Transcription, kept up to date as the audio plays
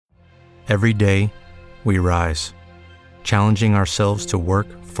Every day, we rise, challenging ourselves to work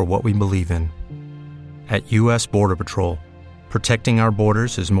for what we believe in. At U.S. Border Patrol, protecting our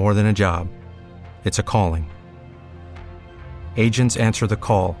borders is more than a job. It's a calling. Agents answer the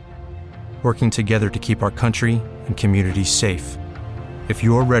call, working together to keep our country and communities safe. If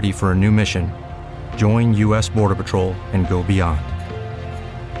you're ready for a new mission, join U.S. Border Patrol and go beyond.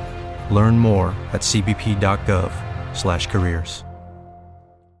 Learn more at cbp.gov/careers.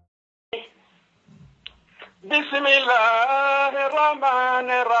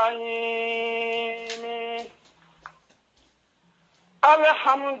 Bismillahirrahmanirrahim.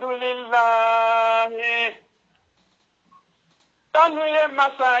 Alhamdulillah. Tanuye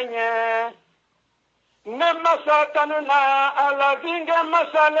masanye. Ne masatanuna ala zinga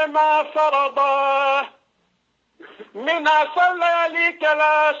masalema farada. من صلالك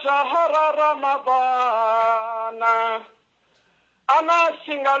لا شهر رمضان أنا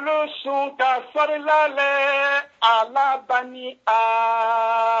سنغلو سنك فرلالي على بني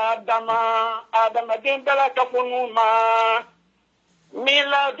آدم دين بلا كفنوما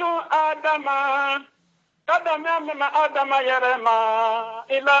ميلاد آدم قدم من آدم يرما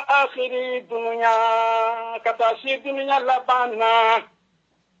إلى آخر الدنيا كتاشي الدنيا لبانا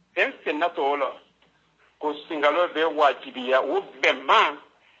فين سنة ko singalo be wajibiya wo bema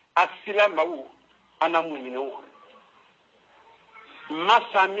asila mawu ana munino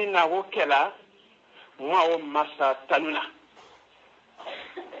masa mina wokela mwa o masa tanuna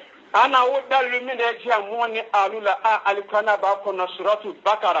ana wo dalu mine jia moni alula a alikana ba kono suratu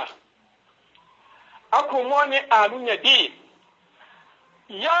bakara ako moni alunya di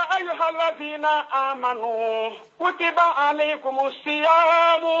ya ayyuhalladhina amanu kutiba alaykumus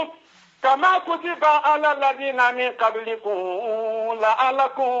siyamu كما كتب على الذين من قبلكم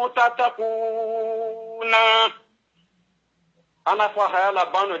لعلكم تتقون أنا فهلا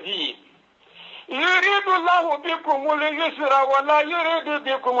بانو دي يريد الله بكم اليسر ولا يريد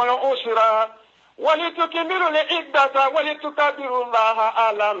بكم العسر ولتكملوا العدة ولتكبروا الله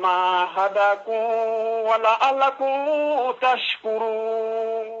على ما هداكم ولعلكم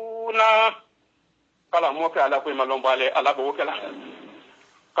تشكرون قال موكي على كل ما لهم بالي على بوكلا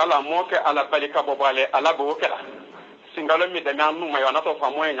kala moke ala balika bobale ala bo kala singalo mi de manu mayo na to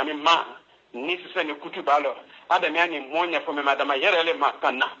famo en yami ma ni se ne kutu balo ada mi ani monya fo me madama yerele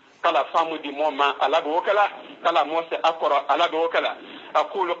makana kala famu di moma ala bo kala kala mose akoro ala bo kala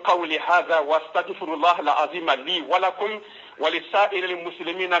aqulu qawli hadha wastaghfirullah alazim li wa lakum wa lisa'iril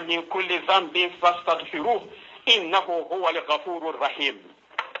muslimina min kulli dhanbin fastaghfiruhu innahu huwal ghafurur rahim.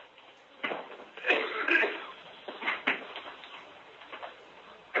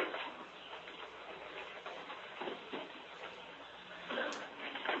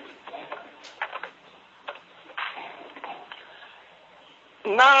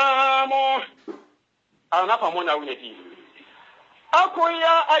 Namo ana pamoja uleti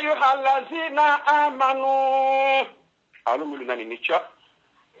akuya ayuhalazina amanu alumulu nani nicha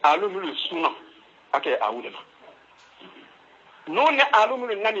alumulu suna ake awulema none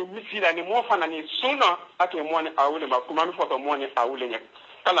alumulu nani misila ni mofana ni suna ake mwani awulema kuma mifoto mwani awulenye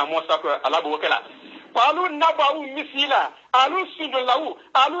kala mosa ko alabo kala palu nabawu misila alu sudulawu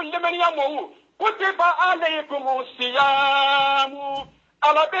alu lemaniya mo kutiba alaykumus siyamu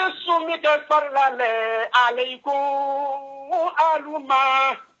ala besumi ke farlale alaykum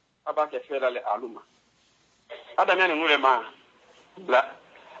aluma abake ferale aluma adamiane nule ma la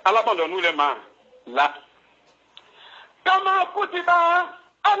ala bando nule ma la kama kutiba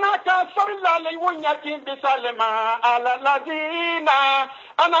anaka farlale wonyaki bisalema ala ladina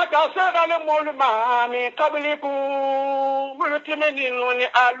anaka ferale moluma mi qablikum multimeni nuni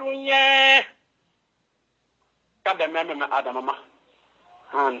alunye kada meme adamama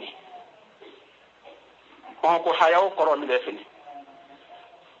hani onko hayaw koro mi defini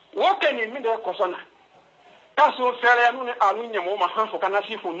wokeni mi de kosona kaso fere nuni alunye mo ma hanfo kana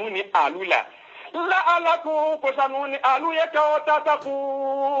sifu nuni alula la alaku kosanuni aluye ka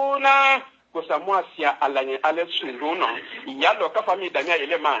tatakuna kosamwasia alanye ale sunduno yalo ka fami damia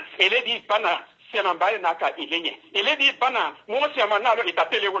elema eledi pana sema mbale naka ilenye eledi pana mosi amanalo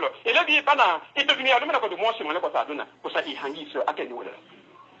itatele wolo eledi pana itodumia lumena ko mosi mole ko saduna ko sa ihangiso akeni wolo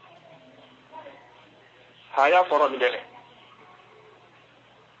haya koro midele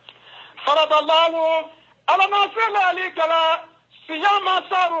فرض الله على ما فعل عليك لا صيام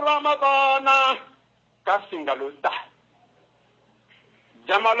شهر رمضان كاسينغالو تا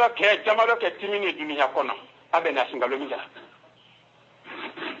jamalo ke timini dunia kono abena singalo miza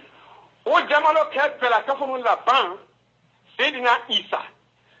o jamalo ke pela kafunu la ban Sidina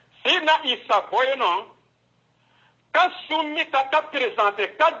Isa boyeno kasumi ta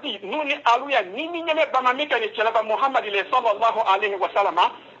présenter kadi nuni aluya nini nyeme bamamika ni chelaba Muhammad sallallahu alaihi wasallam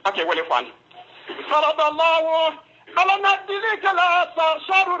ake wale fani sallallahu ala nadilika la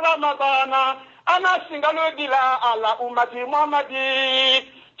sharu ramadana ana singalo dila ala ummati Muhammadi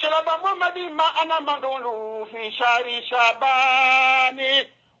chelaba Muhammadi ma ana mandulu fi shari shabani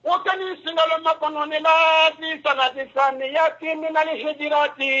wakani singalo makonone la fi sanati saniyati min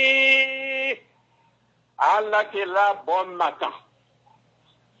al-hijrati Allah ke la bon matin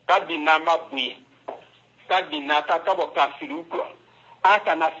kadina mabui kadina takabo kafiruko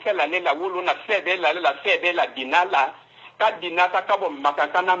aka na fela lela wulu na febe la dinala kadina takabo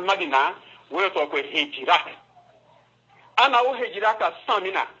makakana madina weto ko hijira ana o hijira ka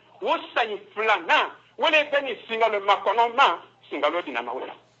samina wo sanyi flana wole beni singalo makono ma singalo dina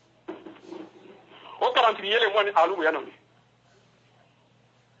mawela o karantiyele woni alu ya no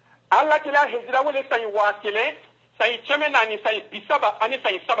Allah kila hijira wole sanyi wakile sanyi chemena ni sanyi bisaba ani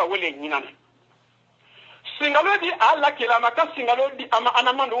sanyi saba wole nyinana singalo di Allah kila maka singalo di ama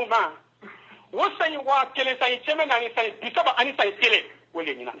anamando ma wo sanyi wakile sanyi chemena ni sanyi bisaba ani sanyi tele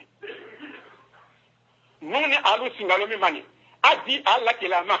wole nyinana nuni alu singalo mi mani adi Allah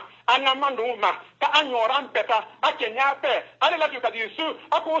kila ma anamando ma ka anyoran peta akenya pe ale la tuka disu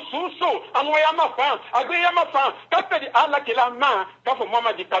ako susu amoya mafa agreya mafa ka pedi Allah kila ma ka fo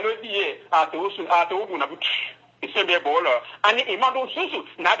mama di kalodi ato na butu isebe bolo ani imado susu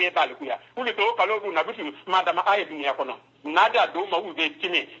na be balikuya uli to kalodu na butu madama aye dunia kono nada do ma uve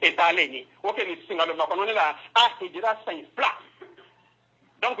timi etale ni oke ni singalo makono la hijira sain pla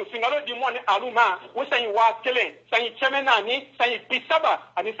donc singalo di moni aluma wo sain wa kele sain chemena ni sain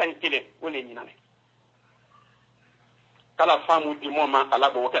pisaba ani sain kele wole ni nane kala famu di moma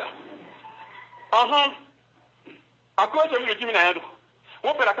alabo wokela akoje mi di mina yado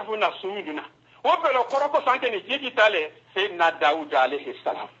wo pela ka funa sumiduna wo pela koroko sanke ni jiki tale sayyidina Daud alayhi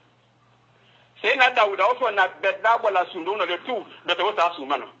salam sayyidina Daud o fo na bedda bola sunduno le tu de to ta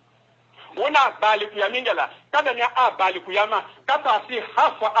sumano wona baliku ya mingala kada ni baliku ya ma kata si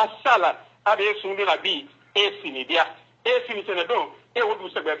hafa asala abe sundu na bi esinidia esini do wodu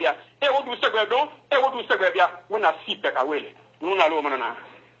segbebia wodu segbebia wona sipe ka wele nuna lo manana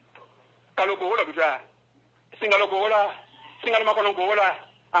kalo ko wala buja singalo ko wala singalo makono ko wala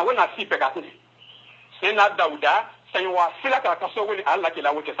wona sipe ka tini sena Dauda sanyi wa fila ka kaso wele Allah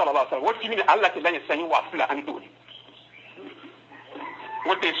kila wote sallallahu alaihi wasallam wote mini Allah kila ni sanyi wa fila ani to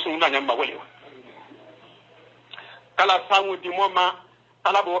wote sunna nyamba wele kala samu di moma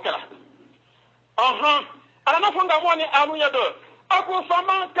ala bo kala ala na fonga woni alu yado aku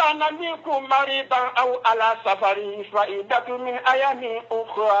faman kana minkum maridan aw ala safari fa'idatu min ayami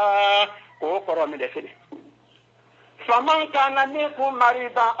ukhra ko koro mi defini faman kana minkum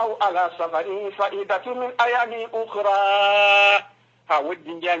maridan aw ala safari fa'idatu min ayami ukhra ha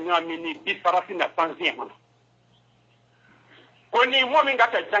wodi nyaa mini bi farafina panzema koni momi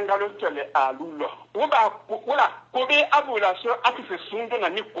ngata jangalo tele alulo wala ko be abula so atufe sundu na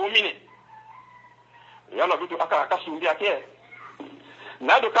ni komine yalla bitu aka kasumbia ke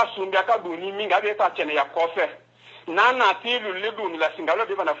nado kasumbia ka duni minga be ta chene ya kofe nana tilu ledu ni la singalo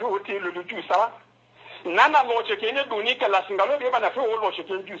de bana fi oti lu ju sara nana lo cheke ne duni ka la singalo de bana fi o lo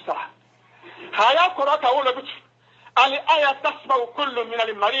cheke ju sara haya koraka wala bitu ali aya tasma'u kullu min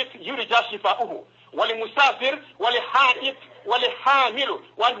al-marid yurja shifa'uhu ولمسافر ولحائط ولحامل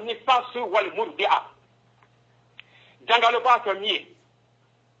والنفاس والمرضع jangalo ba to mi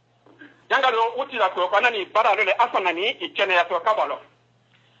jangalo utila ko kanani baralo le afanani ichene ya to kabalo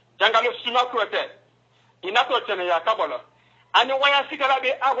jangalo suma ko te inato chene ya kabalo ani waya sikala be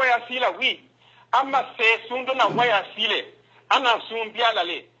awaya sila wi amma se sundu na waya sile ana sumbia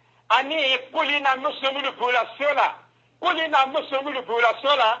lale ani kulina muslimu bula sola kulina muslimu bula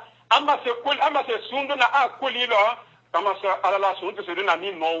sola amma se sundu na akuli lo kama se alala sundu se na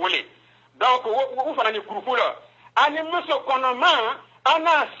mi no wole donc wo fana ni groupe lo ani muso konoma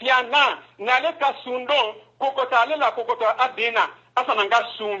ana siana na le ka sundo kokota le la kokota adina asana nga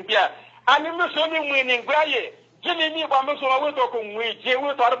sumbia ani muso ni mwini ngwaye jini ni ba muso wa weto ko mweje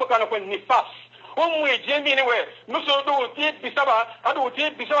weto arbo kana ko nifas o mweje mi ni we muso do ti bisaba ado ti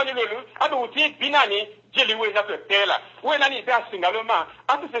bisaba ni lolu ado ti binani jeli we na tela we na ni da singalo ma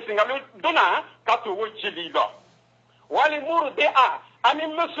atu se singalo dona ka to wo jeli lo wali murdia ani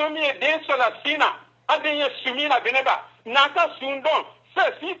muso mi de sola sina adenya sumina beneba naka sundon se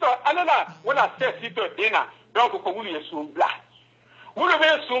sito alala wala se sito dena donc ko wuli sumbla wulu be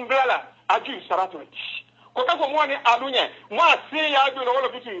sumbla la aju sarato ko ka ko mo ni alunye mo asi ya aju lo wala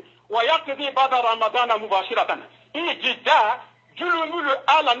bitu wa yaqdi bada ramadana mubashiratan ijida jululu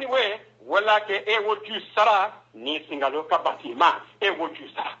ala ni we wala ke e woju sara ni singalo ka batima e woju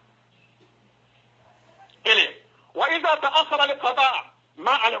sara ele wa idha ta'akhkhara al-qada'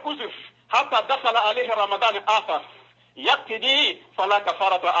 ma al-uzf hatta dakhala alayhi ramadan akhar yaqdi fala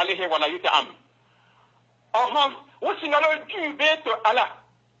kafarata alayhi wala yut'am wo singalo ju beto ala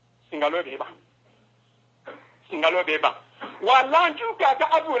singalo beba wa lanju ka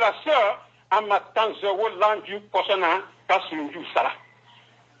abu la sœur amma tanzo wo lanju kosana ka sunju sara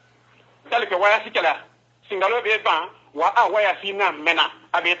tel que waya sikala singalo beba wa waya fina mena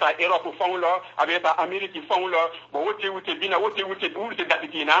abeta Europe fonlo abeta Amerique fonlo bo wote bina wote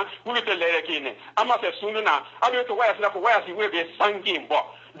datikina wote lerekine amma se sununa abeta waya sina ko waya si webe sangin bo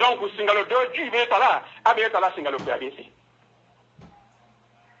donc singalo do ju beta la abeta la singalo ko abesi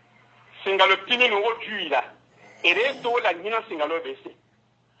singalo tininu wo juila ere to la nyina singalo besi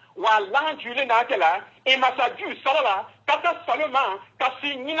wa lanjule na kala e masaju sala kata saloma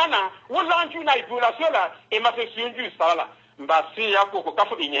kasi nyina na wo lanju na ibula sola e masesunju sala mbasi yako ko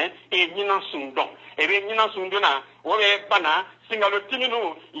kafu inye e nyina sundon e be nyina sundona wo be bana singalo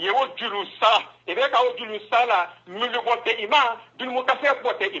tininu yewo julu sa e be ka wo julu sala mulu bote ima dul mu kafe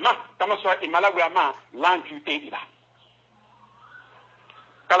bote ima kama so imala ma lanju te ila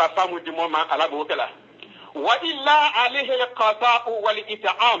kala famu di moma ala bo kala وإلا عليه القضاء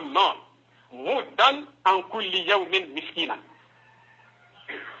والإطعام مدا عن كل يوم مسكينا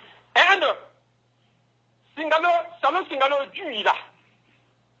and singalo juila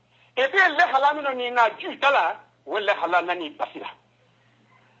ebe le halanu ni na jutala wala halana ni basila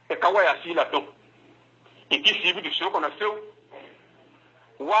e kawaya sila don e kisibi du soko na feu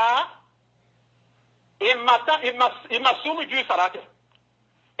wa e masumu ju sarate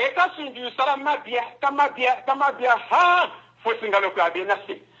e ka sunju salama bia kama bia ha fo singalo ko abena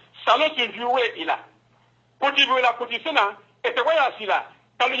se salo sunju we ila koti bola koti sena e te waya sila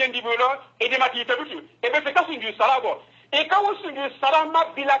kalu yendi bolo e de mati te butu e be se ka sunju salabo e ka wo sunju salama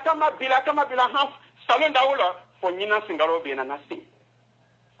bila kama ha salo ndawolo fo nyina singalo be na se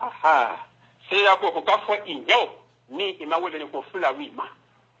aha se ya ko ka fo inyo ni imawole ni ko fula wi ma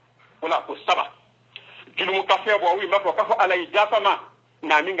wala ko saba julumu ka fe bo wi ma ko ka fo ala ijafama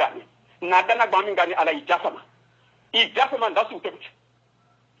na mingani na dana gba mingani ala ijafama ndasu tebuchi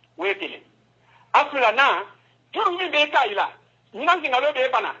wetele afula na juru mi be kaila nyina singalo be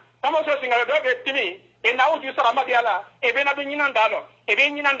bana tamo so singalo do be timi e na uju sara madiala e be na be nyina ndalo e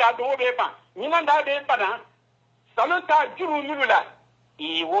be nyina ndado be ba nyina nda be bana salota juru mulula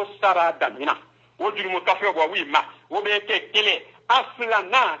i wo sara damina wo juru mo kafe bo wi ma wo be kekele afula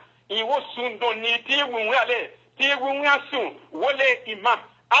na i wo sundo ni ti wunwale Tiegu asun wole ima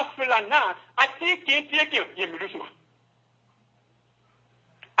afla na ati kiti yemilusuma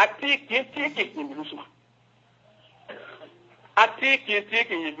ati kiti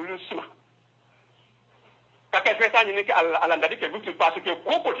yemilusuma kaka feta ni ke ala ndadi ke butu parce que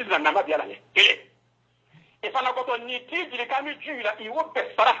koko ti na ma biala ne ele e fana ko to ni ti dili kami juila i wo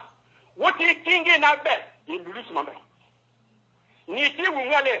pesara woti kingi na be yemilusuma be ni ti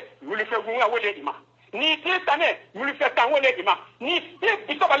wungale mulife wunga wole ima ni ti tane mulife kan wole ima ni ti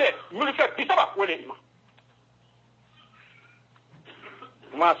bisabale mulife bisaba wole ima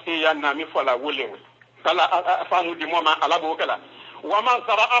ma si ya na mi fola wole kala afanu di moma alabo kala wa man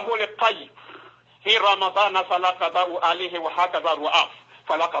zara'ahu liqay fi ramadan fala qada'u alayhi wa hakaza ru'af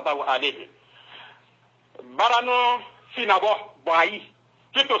fala qada'u alayhi barano sinabo boyi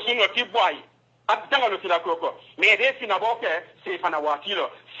kito sino ti boyi atangalo sila koko me de sinabo ke se fana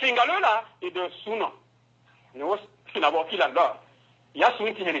watilo singalola e de suno ne was sinabo kila do ya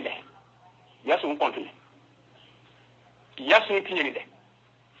sun tinyeni de ya sun kontine ya sun tinyeni de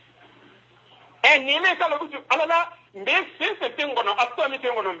en ni le kala butu alala mbe se tengo no ato mi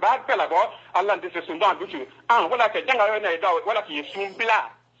tengo no ba pela go Allah ndese sun do butu wala ke janga yo na da wala ki sun bla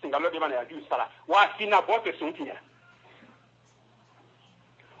singalo de bana ya ju sala wa sinabo te sun tinya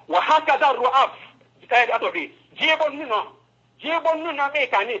wa hakaza ru'af atobi jebon nuno me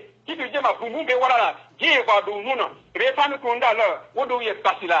kani kitu jema bumbe wala jeba do nuno refanu kunda lo wodo ye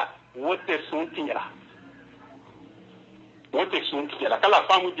pasila wote suntinyala kala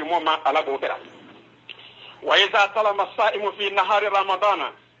famu di moma ala bo kera wa iza talama as-sa'imu fi nahari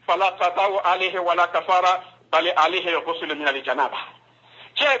ramadana fala qata'u alayhi wala kafara bal alayhi ghusl min al-janaba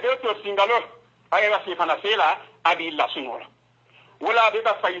chebe to singalo aywa si fana fela abi la sunora wala be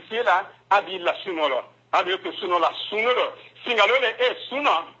ba faisela abi la sunolo abi to sunola sunolo singalo le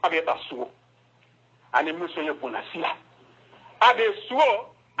suna abi ta suo ani muso ye bonasila abi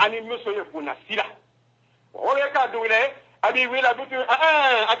suo ani muso ye bonasila wole ka dule abi wila butu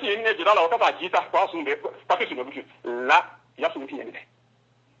ati ne jira la ka ba jita kwa sunbe pa ke suno butu la ya sun ti yende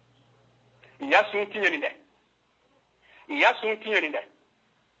ya sun tinyani de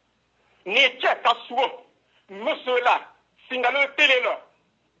ni che kasuo musola singalo telelo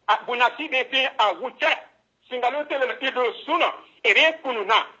abunasi de te awuche singalo telelo ido suno ere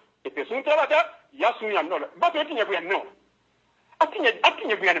kununa ete sun tela da ya sun ya no ba to tinya bu ya no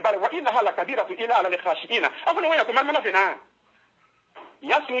atinya bu ya ne bare wa inna hala kabiratu ila ala khashina afuna waya ko man fina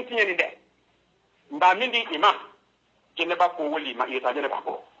ya sun tinyani de mba mindi ima jene ba ko woli ma ita jene ba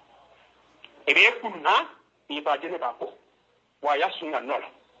ko ere kununa ita jene ba ko wa ya sun ya no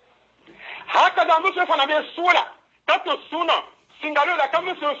haka da musu fana be sura kato suno singalola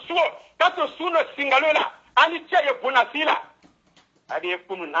kama so suo kato suno singalola ani cheye bonasila ade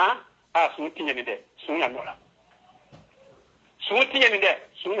kununa sun tinyani de sun ya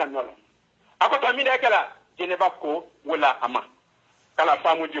nola akota mi de kala jene ba ko wala ama kala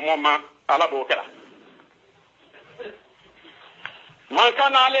famu di moma ala bo kala man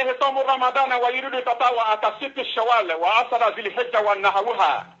kana alayhi sawmu ramadana wa yuridu tatawa atasitu shawal wa asara zil hijja wa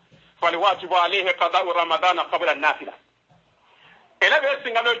nahwaha فالواجب عليه قضاء رمضان قبل النافلة إلا بس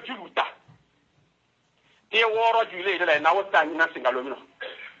سنغالو جلوتا تي وورو جولي دلا ناوتا نينا سنغالو منو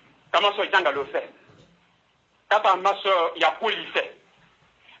كما سو جانغالو فيه كتا مسو يا بولي فيه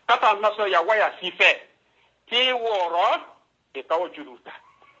كتا مسو يا ويا سي فيه تي وورو إتاو جلوتا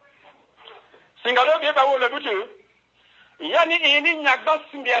سنغالو بيبا ولا بوتو يعني إني نياغبا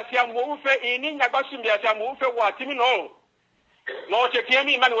سمبياسيا موفي واتيمي نو no che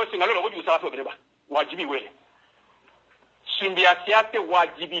kiemi mani wo singalo lo ju sala so bereba wajibi wele simbia tiate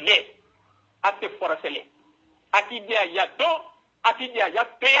wajibi le ate forasele atidia ya do atidia ya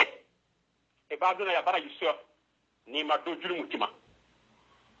pe e baduna ya bara yuso ni ma do julu mutima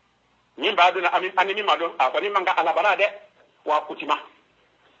ni baduna animi ma do akoni manga ala barade wa kutima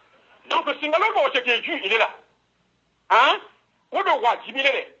donc singalo mo che ke ju ile la hein wo do wajibi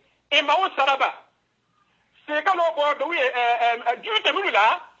le e ma wo saraba se ka lo bo do jute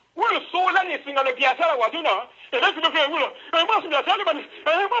mulula wulu sola ni singalo biasara wajuna e da su fe wulu e ba su biasara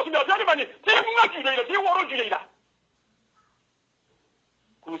bani te nga ju le te woro ju le la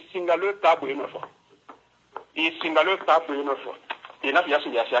ku singalo tabu eno fo e singalo tabu eno fo e na biasu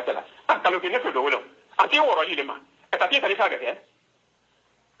biasara kala akalo ke ne fe do wulu ati woro ile ma e ta ti ka ni ka ga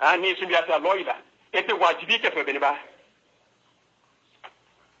ani su biasara loida e te wajibi ke fe beni ba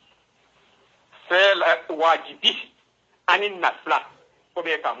wajibi ani nafla ko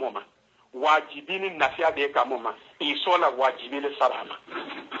be ka moma wajibi ni nafia be ka moma isola wajibi le sarama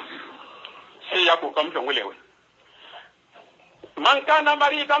sai ya ko kam tan welewe man kana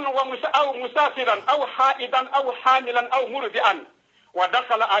maridan wa musafiran aw haidan aw hamilan aw murdian wa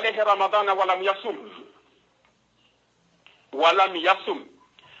dakhala alayhi ramadan wa lam yasum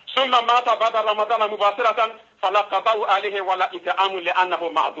thumma mata ba'da ramadan mubasiratan fala qada'u alayhi wala it'amu li annahu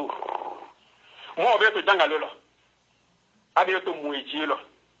ma'dhur mo be to jangalo lo abi to muiji lo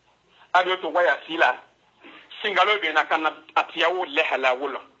abi to waya sila singalo be na kana atiawo lehala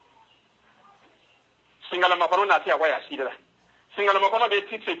wolo singala makono na atia waya sila singala makono be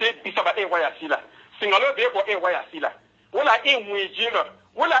titsete bisaba e waya sila singalo be ko e waya sila wala e muiji lo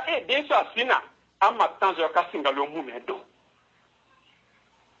wala e desa sina ama tanzo ka singalo mumedo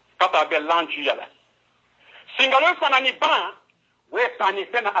kata be lanju yala singalo fana ni ban we tani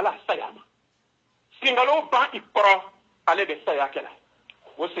fena ala sayama singalo ban ikoro ale de saya kala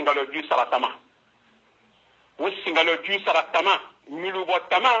wo singalo du saratama milu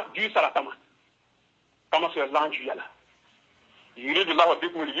botama du saratama kama so lanju yala yuridu lahu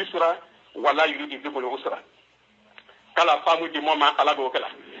bikum al-yusra wala yuridu bikum al-usra kala famu di moma ala bo kala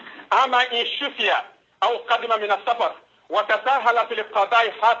ama in shufiya aw qadima min as-safar wa tasahala fil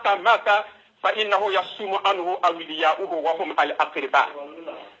qada'i hatta mata fa innahu yasumu anhu awliya'uhu wa hum al-aqriba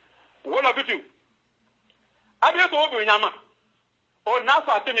wala bitu abe to obi nyama o na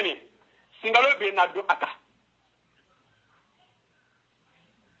fa temini singalo be na do aka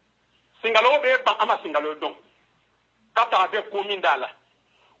singalo be ba ama singalo don kata be ko mindala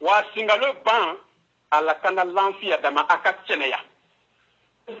wa singalo ban ala kana lanfia dama aka cheneya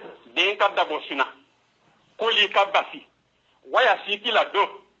den ka dabo suna koli ka basi waya sikila do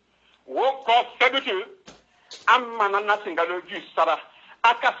wo ko febutu amma na singalo ju sara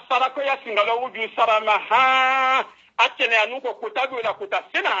aka sara ko ya singalo wuju sara ma ha achene anu ko kutago la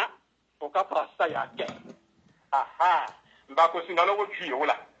kutasena o ka prasta ya ke aha mbako singalo wuju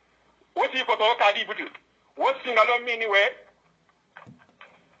yola woti ko to ka di butu wo singalo mini we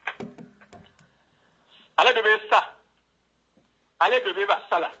ale de be sa ale de be ba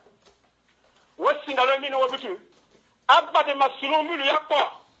sala wo singalo mini wo butu abba de masulu mulu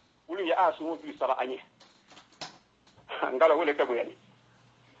yakko wulu ya asu wuju sara anye ngalo wole ka boyani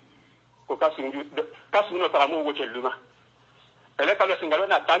ko kasunno taramu wote luma ele kala singalo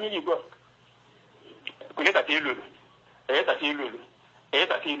na tamili go kuleta tilulu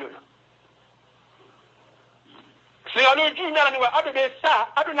singalo ju mera ni wa adu be sa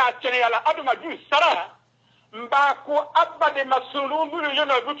adu na chene yala adu ma ju sara mba ko abade masulu bulu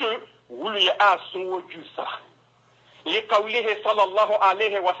yono butu wulu ya asu ju sara li qawlihi sallallahu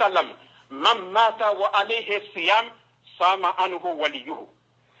alayhi wa sallam man mata wa alayhi siyam sama anhu waliyuhu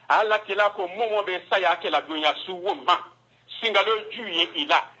ala kila ko momo be saya ke la dunya suwo ma singalo ju ye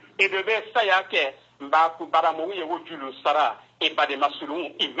ila e de be saya ke mba ku baramo ye wojulu sara e bade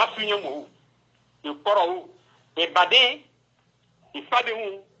masulu e masunye mo e koro e bade e fade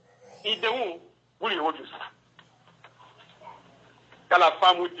hu e de hu wuli wojulu sara kala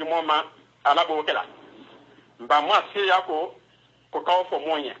famu di moma ala bo kala mba mo se yako ko kawo fo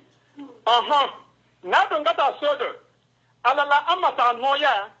monye na do ngata sodo ala la amata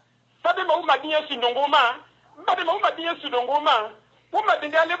noya fade mo madiye sindongoma bade mo madiye sindongoma wo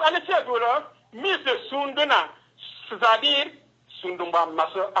madinde ale cheduro mise sunduna c'est-à-dire sundumba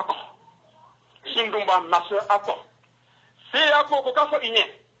maso ako se ako ko kafo inye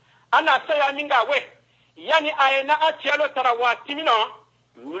ana saya minga we yani ayena atielo tarawa timino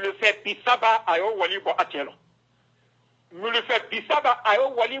nous fait pisaba ayo wali ko atielo nous fait pisaba ayo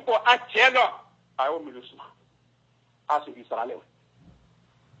wali ko atielo ayo milusuma asu israele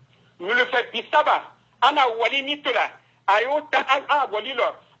nous fait pisaba ana wali nitola ayo ta a wali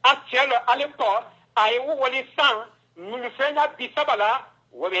lo atielo alepo ayo wali san nous fait na pisaba la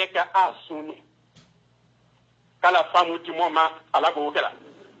wobeka asuni kala famu ti moma ala bo kala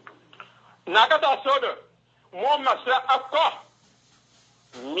nakata sodo mo masa akko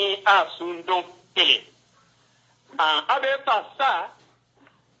ni asundon tele abe passa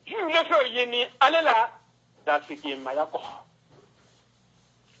le feu yeni alela da siki mayako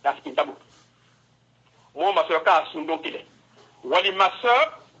da siki tabu mo masa ka asundon tele wali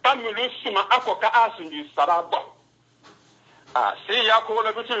masa kamulu suma akko ka asundi sarabo si yako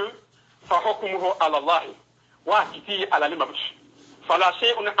la bitu fa hukmuhu ala allah wa kiti ala limabush fala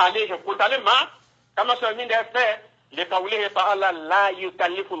shay'un alayhi qutalima kama min da fa li qawlihi ta'ala la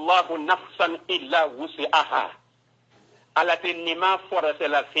yukallifu Allahu nafsan illa wus'aha ala tinima forase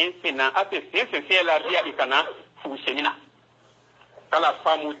la fina ate fin la dia ikana fu semina kala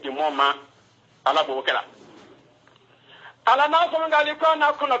famu di moma ala bo kala ala na ko ngali ko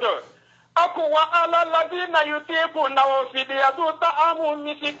na ko do ako wa ala ladina yutiku na fidiyatu ta'amu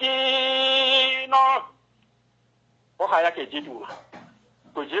misikino o haya ke jitu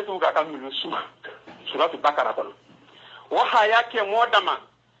ko jitu ga kan milu suma suratu bakara ton wa haya ke modama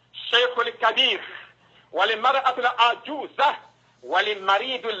shaykhul kabir wal mar'atu al ajuza wal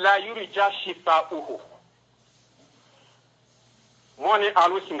marid la yurja shifa'uhu moni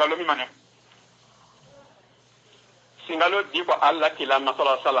alu singalo mi mane singalo di ko Allah kila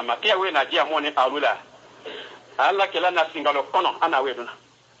masala salama ke we na dia moni alula Allah kila na singalo kono ana we duna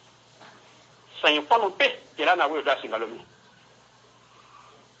sayin kono pe kila na we da singalo mi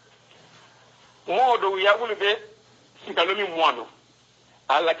modo ya wulbe singalo mi moano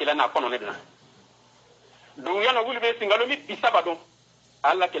Allah kila na kono ne duna do ya na wulbe singalo mi bisaba don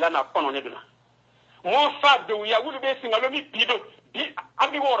Allah kila na kono ne duna mo fa do ya wulbe singalo mi bido bi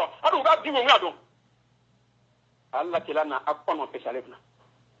abi woro adu ga biwo ngado Allah kila na akono pesalefna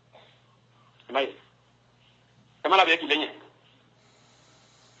mai kamala be kilenye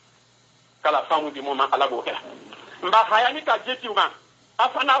kala famu di moma ala bo kala mba hayani ka jeti uma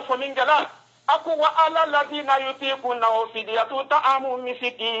afana fo mingala aku wa ala ladina yutiquna fidiyatu ta'amu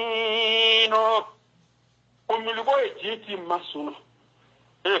misikino o milugo e jeti masuno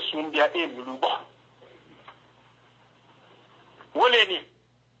e sumbia e milugo woleni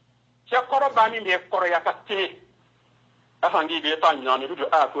che koro bani me koro yakati ahangi be ta nyami du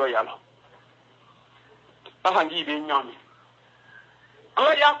ko yalo ahangi be nyami ko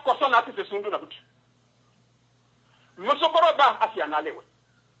ya ko so na ti sundu na butu musokoro ba asia na lewe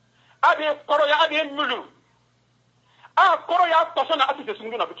abi koro ya abi mulu koro ya ko so na ti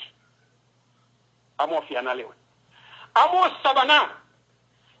sundu na butu amo fi na lewe amo sabana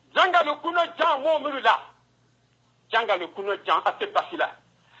janga lu kuno jan mo mulula janga lu kuno jan ate basila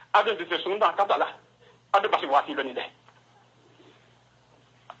ade de sundu akatala ade basi wasi lo ni de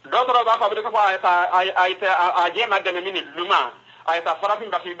dotoro ba fa be ko a je ma de mini luma ayata farafin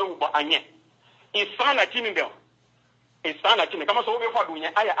ba fi do bo anye isana kini de isana kini kama so be fa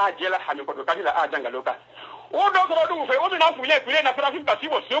dunya aya ajela ha me ko do kadila a janga loka o dotoro du fe o mi na fule kule na farafin ba fi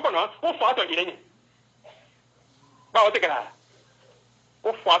bo so ko no o fa to ilenye ba o te kala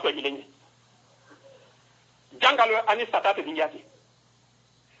o fa to ilenye janga lo ani satate dingyati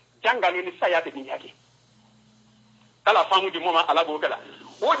jangalo ni sayate ni yake kala famu di moma ala bo kala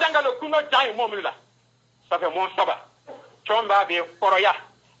o jangalo kuno jay momula ça fait mon saba chomba be koroya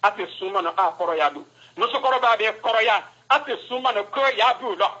ate suma no a koroya du no so koroba be koroya ate suma no ko ya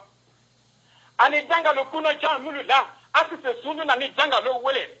du lo ani jangalo kuno jay mulula ate se sunu na ni jangalo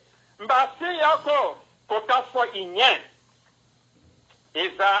wele mba se yako ko kafo inyen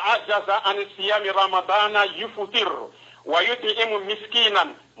iza ajaza an siyami ramadana yufutir wa yut'imu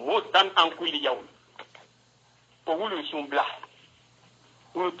miskinan mudan an kulli yawm ko wulu sumbla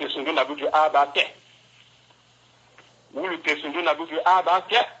wulu te sundu na buju abate wulu te sundu na buju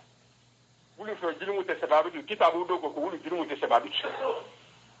abate wulu fo jilimu te sababu kitabu dogo ko wulu jilimu te sababu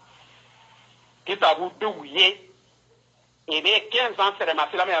kitabu doguye ebe 15 ans sere ma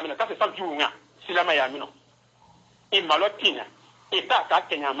silama ya mino ka se sam juunga silama ya mino e malotina e ta ka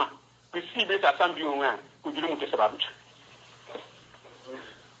kenyama ku sibe ta sam juunga ku jilimu te sababu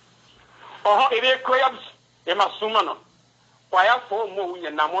oho ebe koyab e masumano kwa ya fo mo unye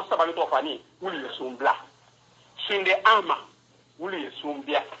na mo sababu to fani wuli yesumbla shinde ama wuli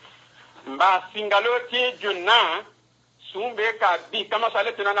yesumbia mba singalo ti junna sumbe ka bi kama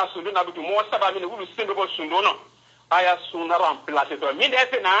sale tena sundu na butu mo sababu ni wuli sendo bo sundu no aya suna remplacer to mi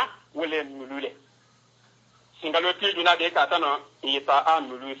dete na wole mulule singalo ti junna de ka tano ita a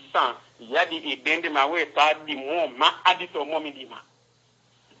mulu san yadi e dende ma we ta di mo ma adito mo mi di ma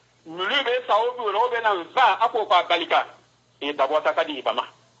mulu be saobu robe na va apo kwa balika e dabota kadi ibama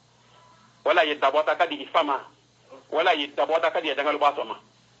wala ye dabota kadi ifama wala ye dabota kadi dangal batoma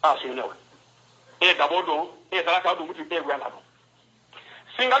a suna wa e dabodo e talaka do mutu e wala do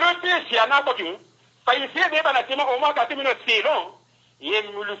singalo ti sia na ko tin fa ise de bana tima o ma ka timino silo ye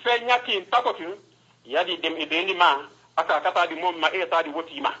mulu fe nyaki tako tin yadi dem e dendi ma aka kata di mom ma e ta di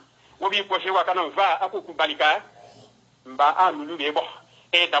wotima wobi ko shewa kana va apo ku balika mba a mulu be bo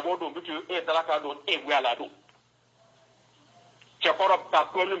e dabodo mutu e talaka do e wala do chakoro ba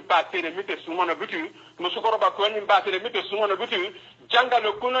ko nim ba tere mite sumana butu musukoro ba ko nim ba tere mite sumana butu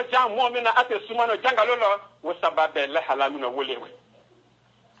jangalo kuno jam mo mina ate sumana jangalo lo wo sababe la halamino wolewe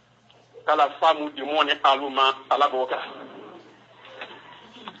kala famu di moni aluma alaboka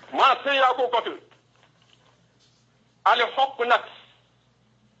ma se ya ko kotu ale hokkunat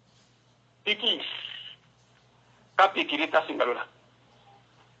piki kapi kirita singalola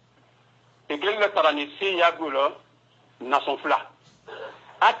egelle tarani se ya gulo na son fla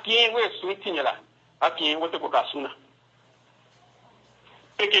akien we suntinyala akien wote ko kasuna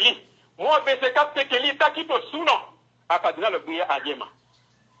pekeli mo be se kap pekeli takito suno akadina lo buya ajema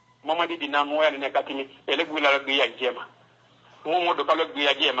mama di dina mo ya ne katini ele gula lo buya ajema mo do kalo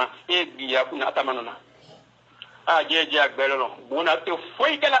buya ajema e biya kuna atamanona ajeje agbelo no bona te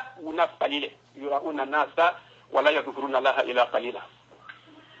foi kala una falile yura una nasa wala yadhkuruna laha ila qalila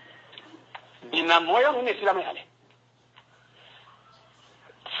dina mo ya ne silama yale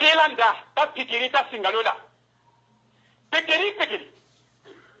selanda ta pikirita singalola pekeri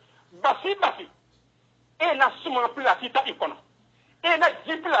basi e na suma plasita ikono e na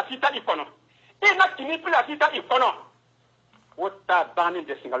jiplasita ikono e na kini plasita ikono wota bani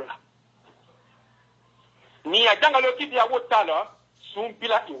de singalola ni ya jangalo kiti ya wota lo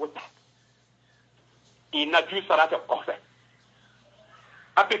sumpila i wota ina ju sarata kofe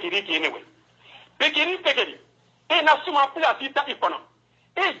a pekeri ki enewe pekeri e na suma plasita ikono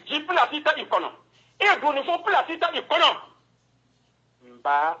e jiplasita ikono e doni fo plasita ikono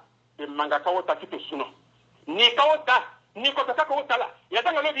mba e manga kawota kito suno ni kawota ni ko taka kawota la ya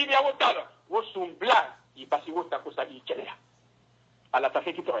danga lo bibi ya wota la wo sumbla i basi wota ko sa i chelea ala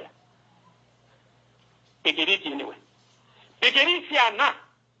tafeki toya pekeri niwe pekeri fiana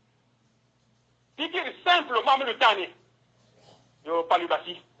pekeri simple mamlu tani yo palu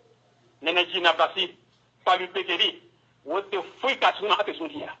basi nene jina basi palu pekeri wote foi kasuna ate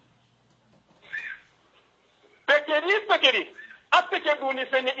sundia pekeri apeke duni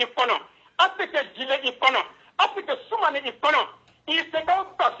fene ikono apeke jile ikono apeke sumane ikono isega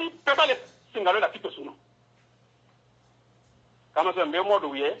pasi pebale singalo la kito suno kama se mbemo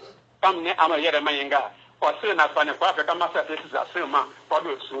duye kamne ama yere mayenga kwa se na fane kwa fe kama se tesa sema kwa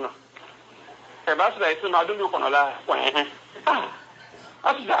do suno e basi la isema dundu kono la kwa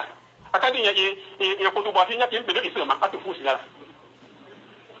asida akadi ya kutu bwa tinya kimbe do isema atufusi la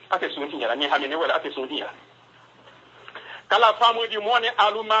ate sunti nyala ni hamene wala ate sunti nyala kala famu di mone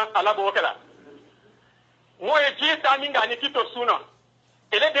aluma alabo kala moye jita minga ni kito suno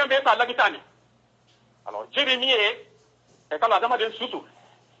ele dembe sa lagitani alors Jérémie e kala adama den susu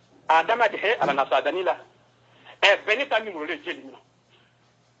adama de he ala nasa danila e benita ni murole jelino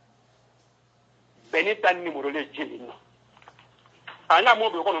anya mo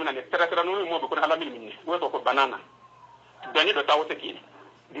be ko no na ne tere no mo be ko ala minni wo to ko banana dani do tawote kini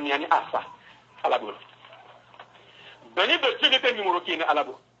dunia ni asa alabo dani do tibete numéro kini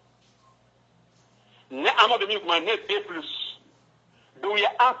alabo ne Amadou mi kuma ne B+, do ya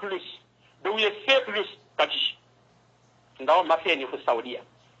A+, do ya C+ kati ndaw ma fe ni fu Saudia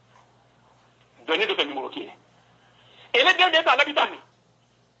dani do numéro kini ele de ta labitani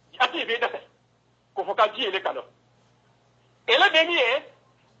ati be dafa ko foka ji ele kalo ele de mi e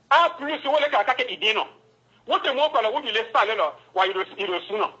A+ wole ka ka ke idino wote mo kala wodi le sale lo wa iro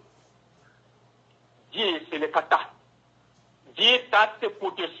suno ji se le kata ji tate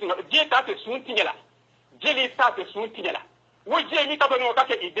pote suno ji tate sunti nyela ji li tate sunti nyela wo ji mi ka no ka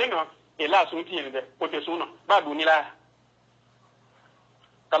ke idino e la sunti nyela de pote suno ba du ni la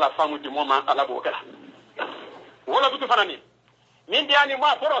kala famu di moma ala bo kala wala butu fanani min diani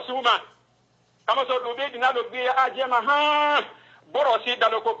ma foro suma kama so do be dina do be ajema ha borosi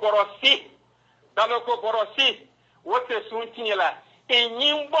daloko borosi wote sunti la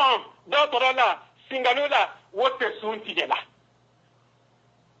enyimbon dotorola singalola wote sunti la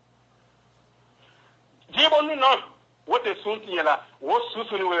jibonu no wote sunti la wo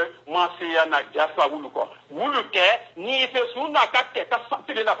susuni we masiya na jafa wuluko wuluke ni fe sunna kakke ta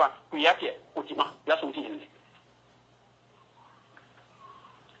fatile la ba ku yake utima ya sunti la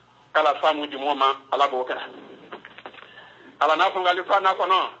kala famu di moma ala bo kana ala na fungali fana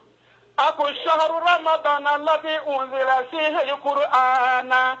kono ako shahru ramadan alladhi unzila fihi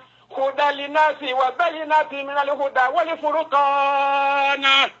alqur'ana hudan linasi wa bayyinatin min alhuda wal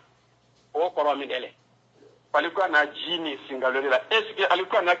furqana o koro mi dele palikuwa na jini singalola eske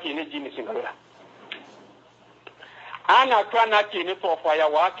alikuwa na kini jini singalola ana kana kini tofa ya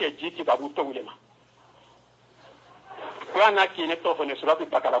wake jiki babuto ulema kwa na kini tofa ne suratu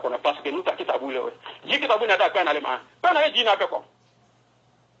bakara kona parce que nous ta kitabu lewe jiki tabu na da kana lema kana jina peko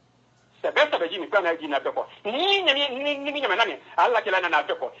sebesa be jini kana jina peko ni nyame nani Allah kila na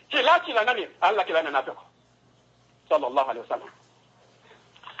peko kila nani Allah kila na peko sallallahu alaihi wasallam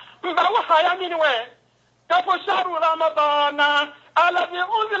bawa haya mini we kafo shahru ramadana alladhi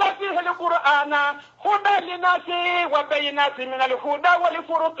unzila fihi alqur'ana hudan linasi wa bayyinatin min alhuda wal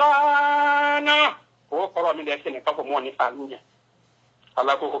furqana o koro mi de sene kafo moni alunya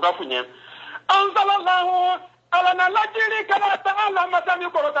Allah ko gafunye anzalallahu ala na lajiri kana ta'ala masami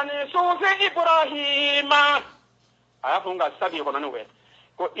korotani sufi ibrahima ayafunga sabi kono nwe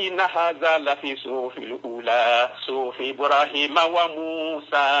ko inna hadha la fi sufi ula sufi ibrahima wa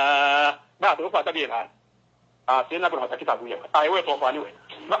musa ba to fa tabi la sena bro ta kitabu ya we to fa ni we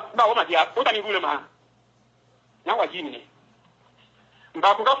ba o ma dia o tani gule ma nya wa jini ni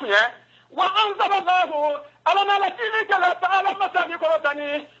mba ko gafunye wa anzalallahu ala na lajiri kana ta'ala masami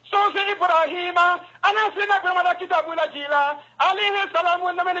korotani sufi ibrahima ana sina kama na kitabu la jila alayhi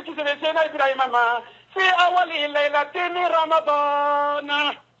salamu na mene kisene sena ibrahima ma fi awali lailatin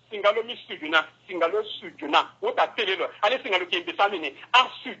ramadan singalo sujuna wota telelo ale singalo kembe samini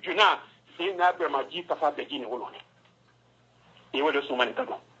asujuna sina ibrahima ji kafa be jini wolone iwe lo sumani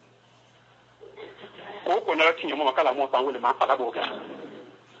tado ko na tinyo mo makala mo tangole ma ala boka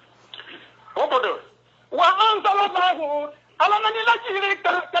obodo wa anzalallahu ala nani lajiri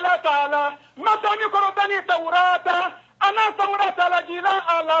kala taala masami korotani taurata ana taurata lajira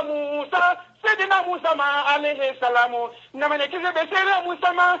ala musa sidina musa ma alayhi salamu namane kize besere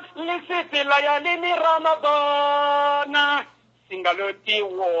musa ma lisiti layali ni ramadana singalo ti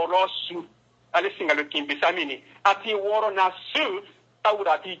worosu ale singalo kimbi samini ati woro na su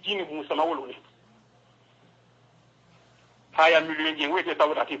taurati jini musa ma woloni haya miliyoni wete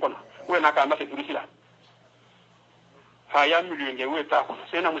taurati kono we na ka ma se turisila haya miliyoni weta ko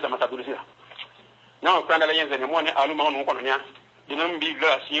sena musa matadurisia na ko la yenze ne mo ne aluma on ko nya dinam bi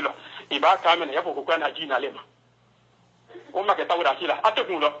la silo iba ka men ya ko ko na jina lema o ma ke tawra sila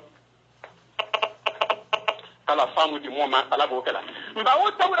ategulo kala famu di mo ma ala bo kala mba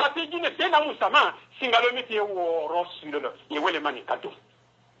o tawra ti jine sena musa ma singalo miti wo rosilo ye wele mani kado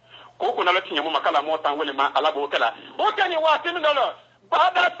ko na la tinya mo makala mo tan wele ma ala bo kala o kani wa timdolo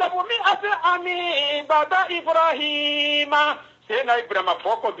bada sabumi ase ami bada ibrahima sena ibrahima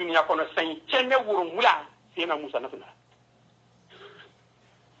boko dunia kono sen chene wurumula sena musa nafuna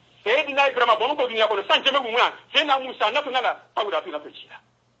sena ibrahima boko dunia kono sen chene wurumula sena musa nafuna la tawra tu nafechila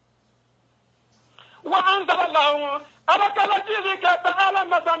wa anzalallahu ala kala jizika ta'ala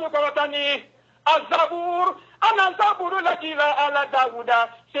mazani korotani الزبور أنا الزبور التي على داود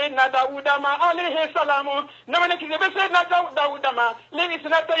سيدنا داود ما عليه السلام نمنا كذب سيدنا داود ما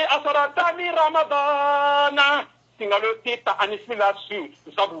لإسنتي أسرة من رمضان سنغلو تيتا أنسمي لا سو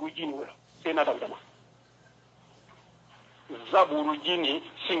زبور جينو سيدنا داود ما zaburu jini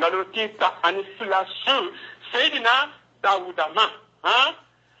singalo kita ani filasu sayidina Dawuda ma ha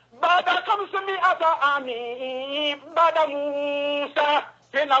bada kamsumi ata ami bada Musa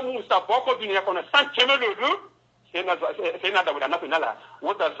sena Musa boko dunia kono sanchemelodu sena Dawuda na tunala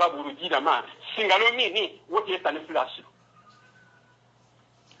wota zaburu jina ma singalo mini wote tani filasu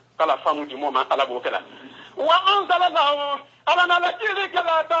kala famu di moma ala bokela wa anzala lahu ala nalakili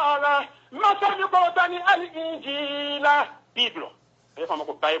kala ta'ala masani kotani al-injila Bible e fama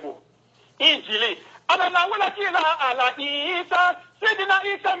ko Bible injili ala la wala kila ala Isa Sayyidina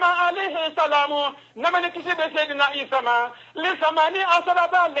Isa ma alayhi salamu namani kisibe Sayyidina Isa ma li samani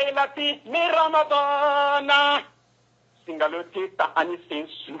asraba laylati min Ramadana singalo ta ani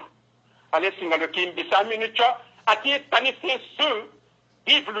sensu ale singalo kimbi samini cho ati tani sensu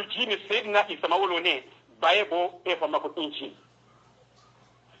Bible jini Sayyidina Isa ma wolone Bible e fama ko injili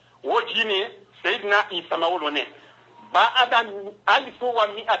wojini Sayyidina Isa ma wolone baada alifu wa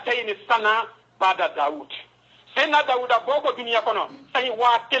 200 sana baada Daud Sayyidina Dauda boko dunia kono sai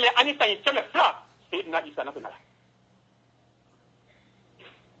wa tele ani sai cheme fla Sayyidina Isa na tunala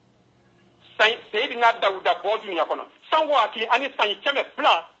sai Sayyidina Dauda boko dunia kono sai wa tele ani sai cheme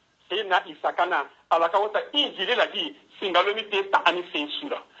fla Sayyidina Isa kana alaka wota injili la di singalo mi te ta ani sai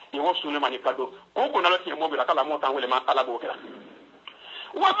sura yewo sunu mani kado ko na lo ti mo bi la kala mo tan wele ma ala bokela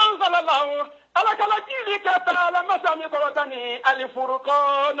wa anzala lahu ala kala jili ka taala masami korotani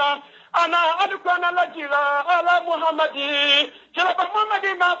alifurqana ana alukana lajila ala muhammadi jalaba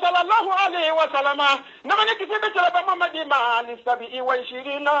muhammadi ma sallallahu alaihi wa sallama namani kisibe jalaba muhammadi ma li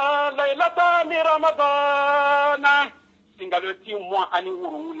 27 laylata mi ramadana singalo ti mo ani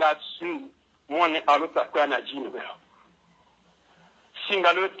wuru la su mo ni aluta kwa na jini be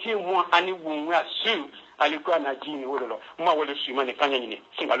singalo ti mo ani wuru la su alikuwa na jini wololo mwa wole sumane kanya nyine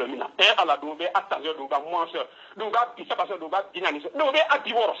singalo mina ala dobe atazio doba mwanso doba pisa paso doba dinani dobe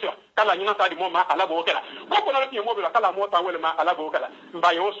adiboro so kala nyina tadi moma ala bokela ko na tiye mobile kala mota wole ma ala bokela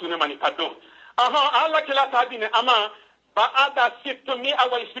mbaye osune mani kado ala kila tadi ne ama ba ada situmi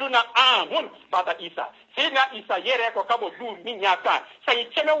awaisiruna amun bata Isa sina Isa yere ko kabo du minyaka sai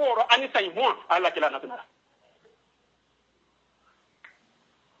cheme woro ani sai mo ala kila natuna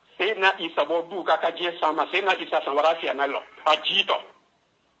Sayyidina Isa bodu kakaje sama Sayyidina Isa sanwarafi analo ajito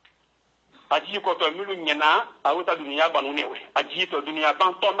ajiko to milu nyena awuta dunia banu newe ajito dunia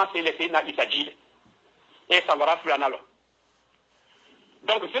ban to ma sele Sayyidina Isa jile e sanwarafi analo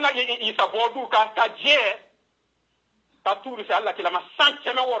donc Sayyidina Isa bodu kakaje taturu se Allah kila ma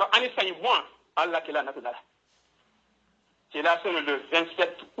sancheme woro ani sayi moi Allah kila natuna c'est la semaine le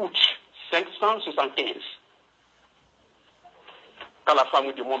 27 août 575 kala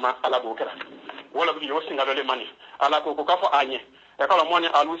famu di moma ala bokera wala bi yo singalo le mani ala ko kafo anye e kala moni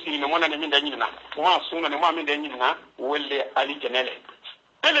alusi ni mona ne min da nyina mo sunna ne mo min da nyina wolle ali jenele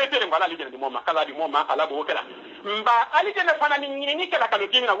tele tele ngala ali jenele di moma kala di moma ala bokera mba ali jenele fana ni ni kala kalo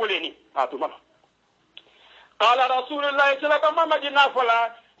kimina wole ni atuma qala rasulullah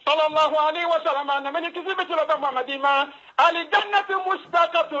sallallahu alaihi wasallam namani kisibe tilaba muhammadima ali jannatu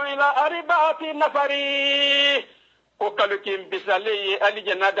mustaqatu ila arba'ati nafari ko kalukin bisale ali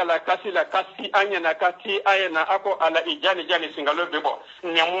janada la kasi anya na kati ayana ako ala ijani singalo bebo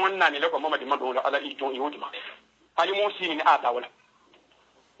ne monna ni leko mamadi mando ala ijon iwudima ali mo sini ni ata wala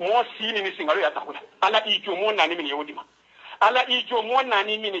mo sini ni singalo ya takula ala ijon monna ni mini iwudima ala ijon monna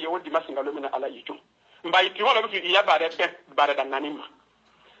ni mini iwudima singalo mina ala ijon mbai tiwala bitu iya bare dan nanima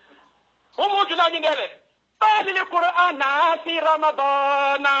o mo julaji ndele tali alquran fi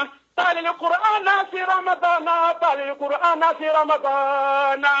ramadana tali alquran fi ramadana tali alquran fi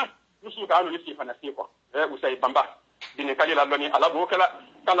ramadana musu ka anu lisi fana siko usai bamba dine kali la loni ala bokala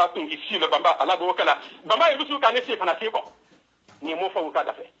kala tun isi le bamba ala bokala bamba musu ka ne si fana siko ni mo fa uka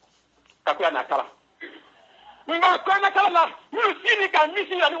dafe kakuya na kala mwa kona kala musi ni ka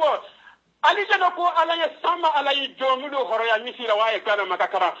misi ya niwo ali jeno ko ala ya sama ala yi jomulo horo ya misi la waye kana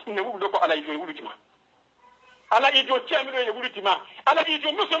makakara ne wudo ko ala yi jo wulutima ala yi jo chemilo ye wulutima ala yi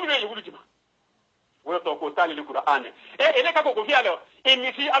jo musomilo ye wulutima woto ko tali le qur'an ele ka ko fialo e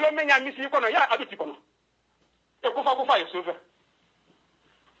misi alo menya misi kono ya aduti kono e ko fa ye suve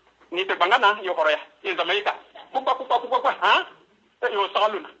ni te bangana yo horo ya e zamaika kupa ha e yo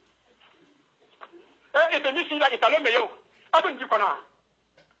saluna e te misi la italo meyo adun di kono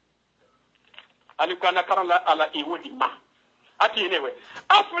alikwana karala ala iwodi ma ati newe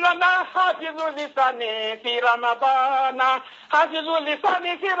aflana hafizu lisani fi ramadana hafizu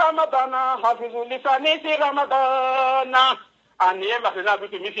lisani fi ramadana hafizu lisani fi ramadana aniye masena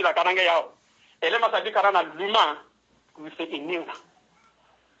bitu misi la karanga yao ele masadi karana luma kuise inina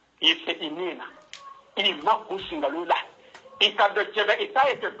ife inina ima kusingalula ikado jebe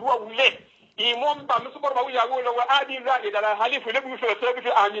itaye te duwa wule imom ba musukor ba wuya wolo wa adi la ida halifu lebu fe so bi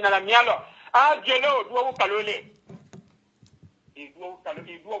amina la mialo a jelo duwa wu kalole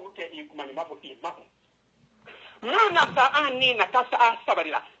duwa wu ke ikumani mapo Muna sa ani na kasa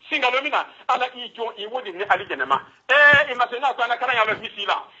asabarila singalomina ala ijo iwodi ni ali jenema imasena kwa na karanya lo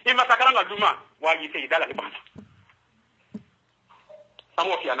misila imasakara na duma wa yite idala ni bana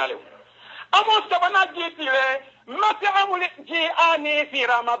amo fi anale amo sabana jitile mat'amul ji'ani fi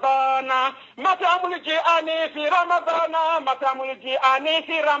ramadana mat'amul ji'ani fi ramadana mat'amul ji'ani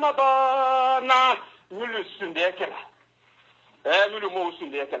fi ramadana nulu sundekela nulu mo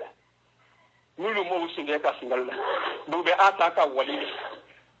sundekela nulu mo usunde ka singalla dube ataka walile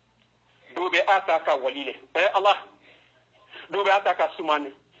Allah dube ataka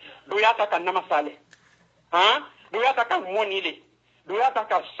sumane dube ataka namasale dube ataka monile dube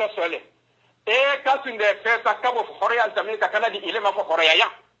ataka sosole ka sunde fesa kabo khoriya zameka kana di ilema ko khoriya ya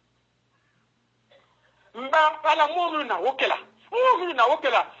mba ala mu'mina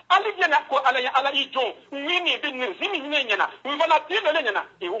wokela alijana ko ala ijo wini bin zimi nyena mbana tile nyena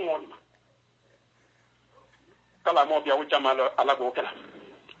e wonima kala mo biya wujamalo alago kala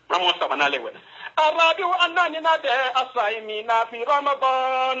amo sabana lewe arabi wa annani nade asaimina fi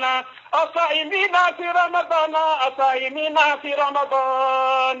ramadana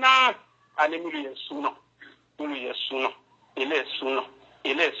ani mulu yesuno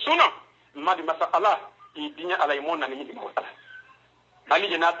ile suno madi masa Allah idinya alaimona ni midi mawala ali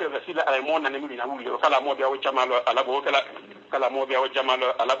jenate rasila alaimona ni mulu na mulu kala mo biya wujamalo alago kala mo biya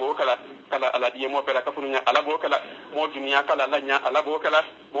wujamalo alago kala ala diye mo pela kafunya ala bokala mo dunya kala lanya ala bokala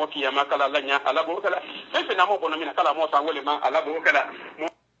mo kiyama kala lanya ala bokala fefe na mo bono mina kala mo sangole ma ala bokala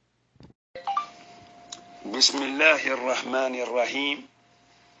bismillahir rahmanir rahim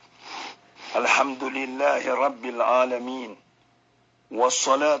alhamdulillahi rabbil alamin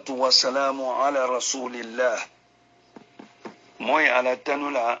wassalatu wassalamu ala rasulillah moy ala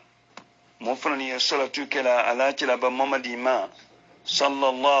tanula mo fani salatu kala ala tila ba mamadima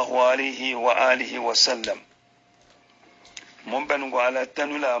sallallahu alayhi wa alihi wa sallam mon bango ala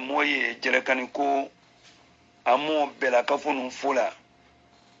tanula moye jerekani ko amo bela kafunu fula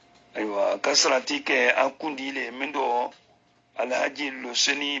aywa kasrati ke akundile mindo alhaji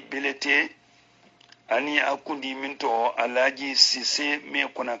luseni bilete ani akundi minto alhaji sise me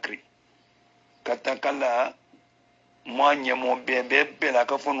konakri katakala mwanye mo bebe bela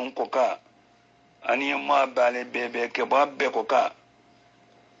kafunu koka ani ma bale bebe ke ba be koka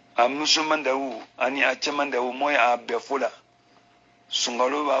amusumandawu ani achamandawu moya abefula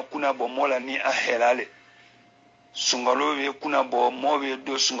sungalo ba kuna bo mola ni ahelale sungalo be kuna bo mobe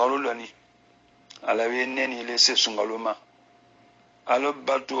do sungalo lani alawe neni lese sungalo ma alo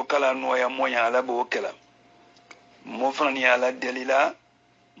batu kala noya moya ala bo kala mo fani ala delila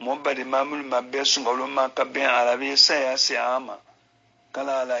mo bade mamul mabbe sungalo ma kaben alawe saya ama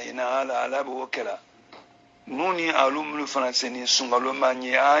kala ala ina ala bo kala nuni alumlu franseni sungalo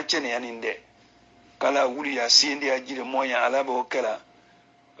manye a chene yaninde kala wuli ya sindi ajire moya alabo kala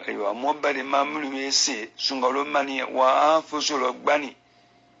aywa mobali mamlu wese sungalo mani wa afusolo gbani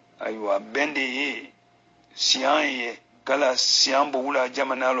aywa bende ye sian ye kala sian bo wula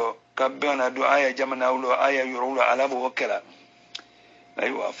jamanalo kabana do aya jamanalo aya yorula alabo kala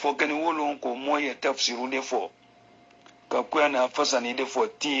aywa fokani wolon ko moya tafsiru defo ka kwana fasani defo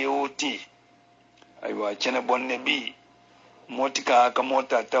ti aywa chene bonne bi motika ka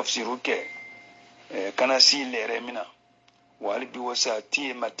mota tafsiru ke kana si lere mina wali bi wasa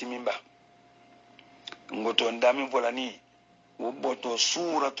ti matimimba ngoto ndami volani woboto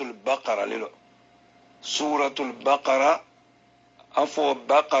suratul baqara lelo suratul baqara afo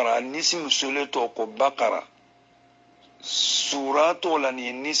baqara nisim suleto ko baqara surato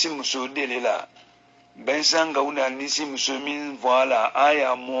lani nisim sudelela ben sanga una nisim sumin voila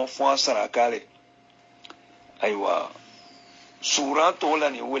aya mo fo sarakale aywa surato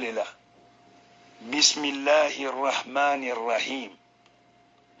lani welela bismillahir rahmanir rahim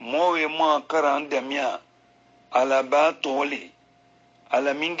mowe ma karanda miya ala ba tole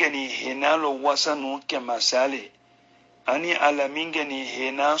ala mingani hinalo wasanu ke masale ani ala mingani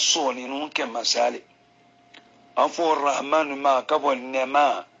hina soninu ke masale afo rahman ma kabo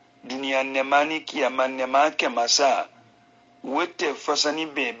nema duniya nemani kiyama nema ke masa wete fasani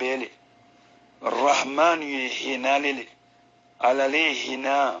bebele rahman ye hinalele alale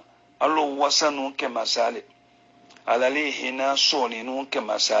hina allo wasanu ke masale alale hina soninu ke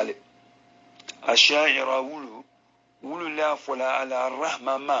masale ashaira wulu la fula ala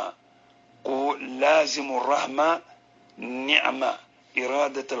rahma ma ko lazimu rahma ni'ma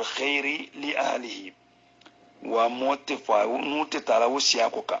iradat alkhair li ahlihi wa mote fa nute tara wusiya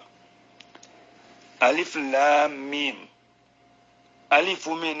koka alif lam mim alif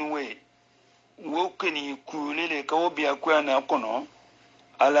men we wo keni kulele ka obia kwa na kono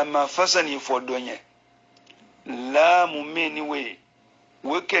ala mafasani fodonye lam men we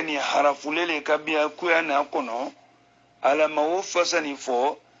wo keni harafulele ka bia kwa na kono ala mawfasani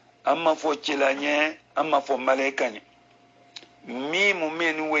fo amma fo chilanye amma fo malaikanye mim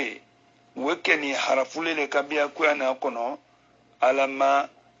men we wo keni harafulele ka bia kwa na kono ala ma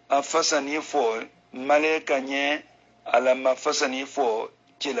afasani fo malaikanye ala mafasani fo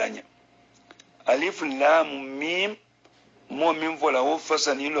chilanye alif lam mim mo min vola wo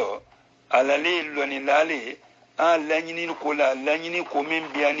fasani lo ala le lo ni lale a lanyini ko la lanyini ko min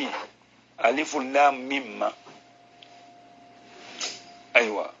biani alif lam mim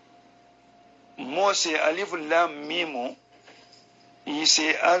aywa mo se alif lam mim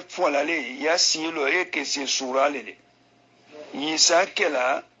yise al fola le ya silo e ke se sura le yisa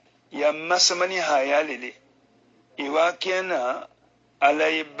kela ya masamani hayale le iwa kena ala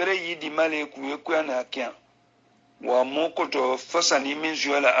ibre yidi male kuwe kwa na kyan wa mokoto fasani min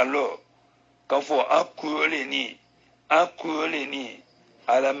juala alo kafo akuyole ni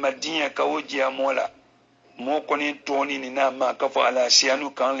ala madinya kawoji amola moko ni toni ni na ma kafo ala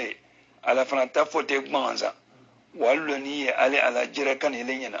sianu kanle ala fana tafo te gbanza wallo ni ala jira kan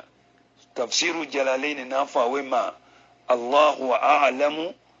elenyana tafsiru jalalain na fa wema Allahu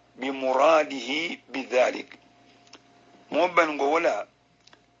a'lamu bi muradihi bidhalik moban go wala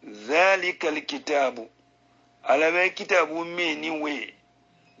ذلك الكتاب على كتاب مني وي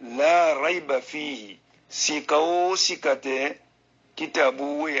لا ريب فيه سيكاو سيكاته كتاب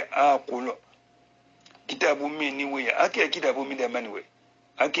وي اقول كتاب مني وي اكي كتاب من دمن وي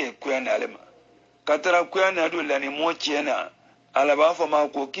اكي كيانا علما كترا كيانا دو لاني موچينا على بافما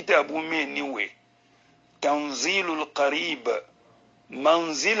كو كتاب مني وي تنزيل القريب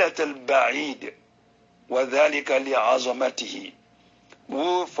منزلة البعيد وذلك لعظمته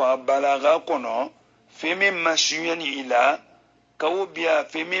wo fa balaga kono femi masuyani ila kawo bia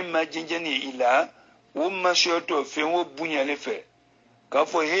femi majinjani ila wo masyoto fe wo bunyale fe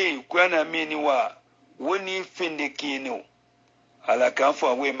kafo hey kwana meni wa woni fende kino ala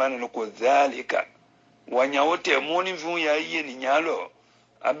kafo we manalo ko dhalika wanyawote moni vun ya yeni nyalo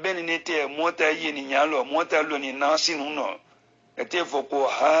abeni nete mota yeni nyalo mota lo ni nasinu no etefo ko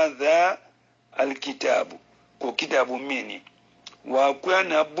hadha alkitabu ko kitabu meni wa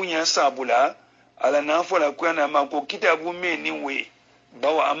kwana bunya sabula ala nafola kwana mako kitabu meni we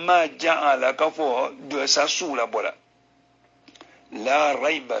bawa amma ja'ala kafo do sasula bola la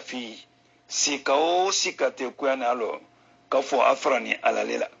raiba fi sikao sikate kwana lo kafo afrani ala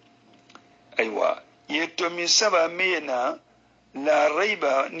lela aywa yeto mi saba mena la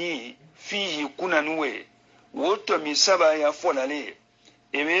raiba ni fihi kuna nuwe woto mi saba ya fola le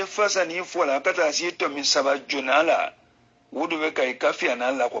ebe fasa ni fola kata si to mi saba junala wudu be kai kafia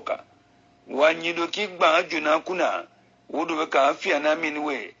na la koka wanyido kigba juna kuna wudu be ka afia na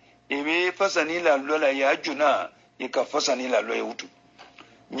minwe ebe fasani la lola ya juna ika fasani la loya wutu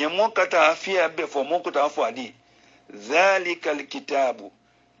nyemo kata afia be fo moko ta fo adi zalikal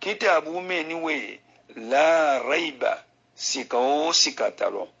kitabu meniwe la raiba sikao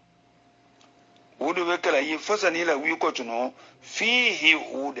sikatalo wudu be kala yi fasani la wi ko tuno fihi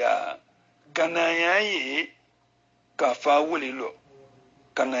huda kana yayi kafa wulilo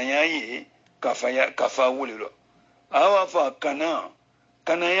kana yayi kafa wulilo awa fa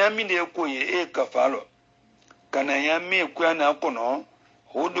kana ya mi de ko ye kafalo kana ya mi ko na kono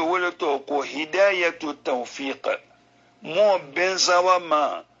hudu wolo to ko hidayatu tawfiq mo benzawa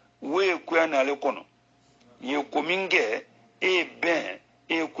ma we ko na le kono ye ko minge ben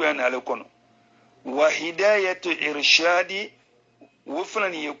ko na le kono wa hidayatu irshadi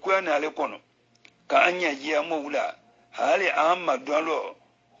wufran ye ko na le kono ka anya jiya mawula hali amma dolo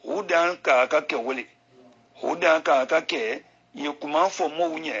hudan ka kake wuli hudan ka kake yi kuma fo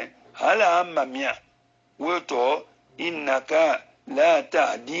mawunye hala amma miya weto innaka la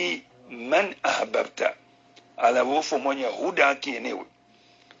tahdi man ahbabta ala wo fo monya hudan ke ne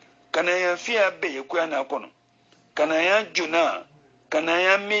kana ya fiya be ko na kono kana ya juna kana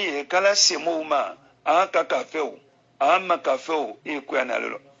ya mi kala semo ma aka kafeu amma kafeu ko na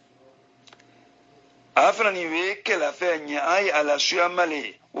lolo afana ni we kela fe nya ay ala suya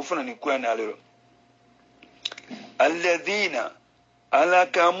male ufana ni kwa na lelo alladhina ala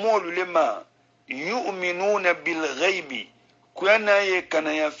kamulu lima yu'minuna bil ghaibi kwa na ye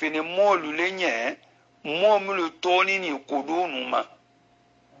kana ya fene molu lenye momulu toni ni kudunu ma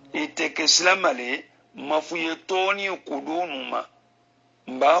iteke islamale mafuye toni kudunu ma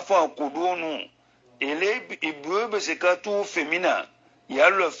mbafa kudunu ele ibu bezeka tu femina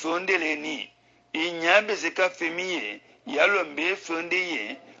yalo fondele ni inya bezeka femiye yalo mbe fonde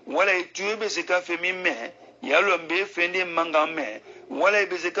ye wala itu bezeka femime yalo mbe fende mangame wala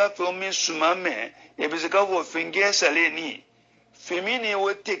bezeka femi sumame e bezeka vo fenge sale ni femini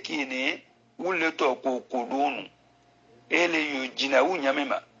wote kine wule to ko kodonu ele yu jina wu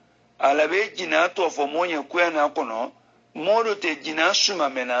nyamema alabe jina to fo monye kwena kono modo te jina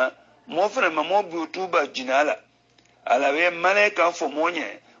sumamena mo fana mo butuba jina la alabe malaika fo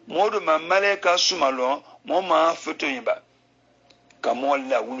monye modo ma malaika sumalo mo ma foto yiba kamol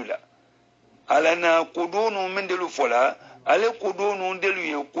la wulula alana kodonu mendelu fola ale kodonu ndelu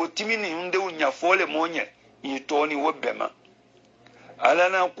ye ko timini ndelu nya fole monye yitoni wobema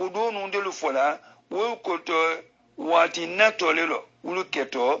alana kodonu ndelu fola wo koto wati natolelo wulu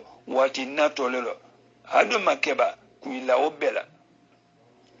keto wati natolelo hado makeba kuila obela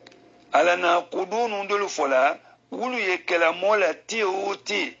alana kodonu ndelu fola wulu ye kela mola ti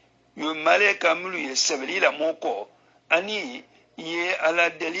oti yo maleka mulu ye sebelila moko ani ye ala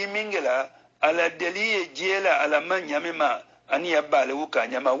deli mingela ala deli ye jela ala manyamema ani ya bale wuka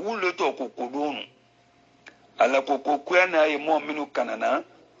nyama wulu to kodonu ala kokokwana ye mo minu kanana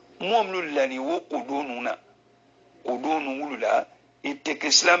mo mulu lani wo kodonu na kodonu wulula itek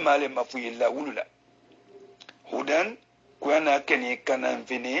islam ale mafuyilla wulula hudan kwana kani kanan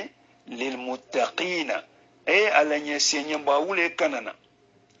vini lil muttaqina ay alanya senya bawule kanana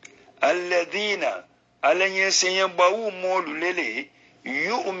alladhina alanya senya bawu molu lele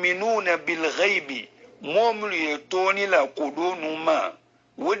yu'minuna bil ghaibi momlu yetoni la kodonu ma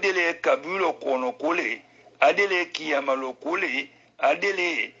wodele kabulo kono kole adele kiyamalo kole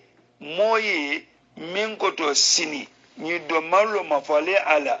adele moye mingoto sini ni do malo mafale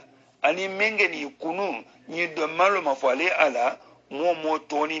ala ani menge ni kunu ni do malo mafale ala mo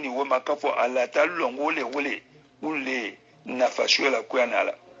toni ni wo makafo ala talongole wole nafashwela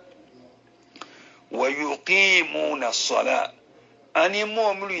kwanala wa yuqimuna as-sala ani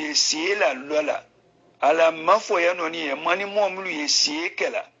momlu yesiela lola ala mafo yanoni mani momlu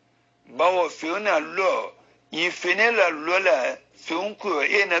yesiekela bawo fiona lo yifenela lola fiunko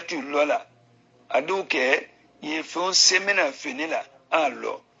enatu lola aduke yefun semena finila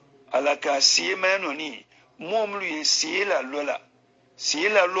allo alaka siemano ni momlu yesiela lola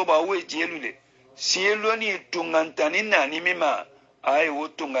siela loba we jelule sielo ni tungantani nani mima ay wo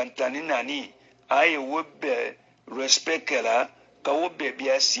tungantani nani ay wo be respectela ka wo be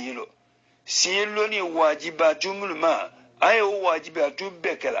bia sielo ni wajibatu mulma ay wo wajibatu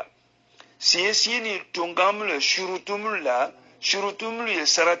bekela si ni tungamle shurutumlu ye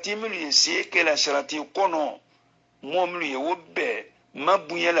saratimlu ye siekela sharati kono momlu ye wo be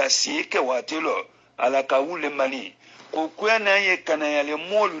mabunyela sieke watelo alaka wule mani kokwana ye kanayale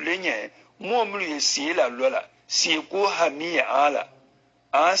molu lenye momlu ye siela lola sieko hamia ala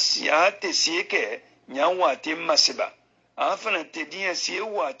ate sieke nyawati masiba afana te dia sie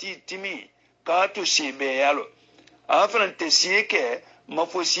wati timi kato sibe yalo afana te sieke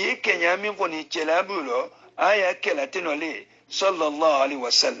mafo sieke nyami foni chelabulo aya kelatinole sallallahu alaihi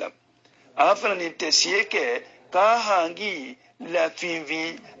wasallam afana ni te sieke ka hangi la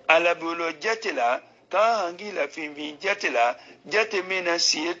finvi ala bulo jatela ka hangi la finvi jatela jate mena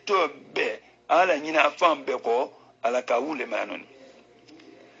sieto be ala nyina fambe ko ala kawule manoni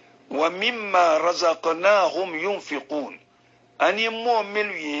wa mimma razaqnahum yunfiqun ani mo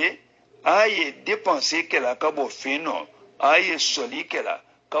meluye aye dépenser kela kabo fino aye soli kela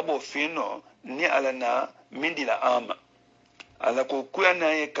kabo fino ni ala na mindila ama ala ko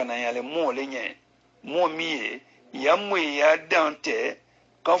kuana ye kanayale mo lenye mo miye yamwe ya dante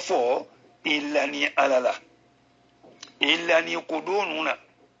kafo ilani alala ilani kodonuna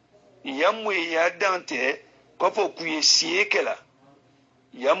yamwe ya dante kafo kuye siekela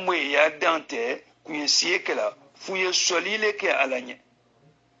yamwe ya dante kuye siekela fuye solile ke alanye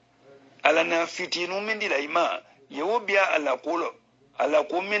alana fitinu mindila ima yewo bia ala kolo ala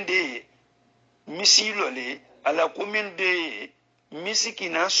komende misilo le ala komende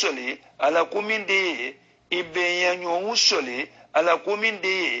misikina sole ala komende ibeyanyo sole ala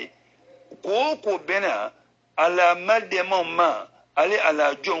komende ko bena ala madema ma ale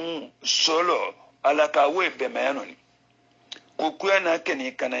ala jon solo ala kawe bemayano kokuya na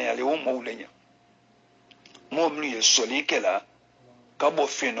kene kana yale wo mawlenya momlu ye soli kela kabo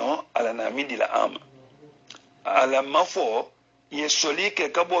fino ala na midila ama ala mafo ye soli ke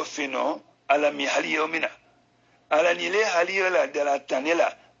kabo fino ala mi haliyo mina ala nile haliyo la dala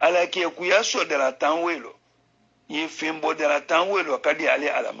tanela ala ke kuyaso dala tanwelo ye fimbo dala tanwelo kadi ale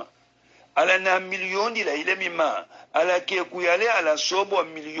alama ala na milioni la ile mima ala ke kuyale ala sobo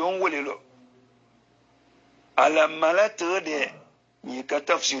milion welelo ala malatade ni ka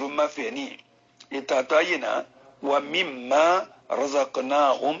tafsiru mafeni itatayina wa mimma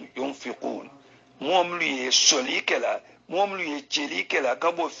razaqnahum yunfiqun momlu ye solikela momlu ye chelikela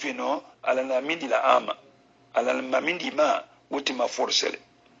kabo fino ala na mindi la ama ala na mindi ma wutima forsele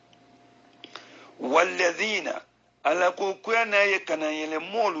walladhina ala ko kwana ye kana yele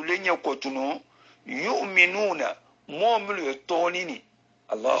molu lenya kotuno yu'minuna momlu tonini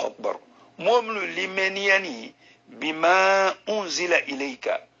Allahu akbar momlu limeniani bima unzila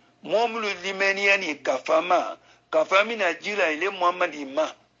ilayka momlu limeniani kafamina jila ile muhammadi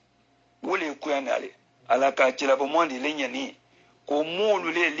ma wole kuyanale ala ka chila bo mondi lenyani ko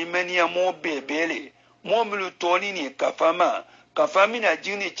molu le limenia mo bebele momlu tonini kafamina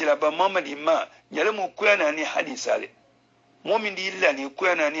jini chila ba muhammadi ma nyale mo kuyana ni hadisale momindi illa ni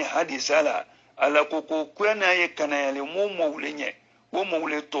kuyana ni hadisala ala ko kuyana ye kana yale mo lenye wo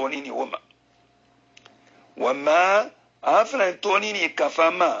mole tonini woma wama afran tonini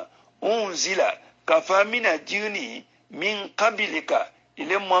kafama unzila kafamina jini min qabilika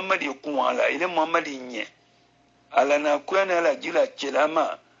ile muhammadi kuwala ile muhammadi nye ala na kuyana la jila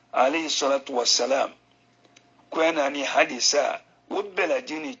chilama alayhi salatu wassalam kuyana ni hadisa ubela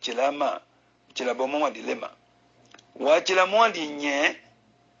jini chilama chilaba muhammadi lema wa chilamwadi nye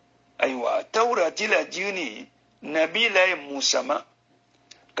aywa taurati la jini nabi la musa ma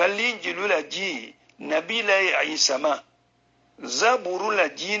kalinjilu la ji nabi la isa ma zaburu la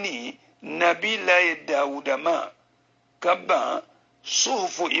jini nabi la dauda ma kaba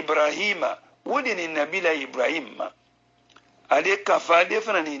suhufu ibrahima wudini nabi la ibrahim ma ade kafa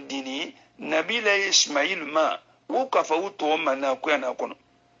defana ni dini nabi la ismail ma wo kafa uto ma na kuya na kono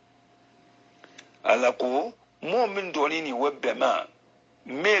alako mo min doni ni webbe ma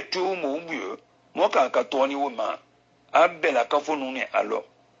me tu mo ubuyo mo ka toni wo ma abela kafonu ni alo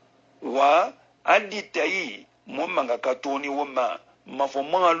wa aditayi mo manga ka toni wo ma mafo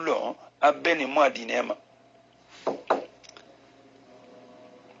ma lo abeni mo adinema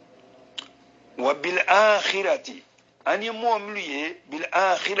wa bil akhirati ani mo mluye bil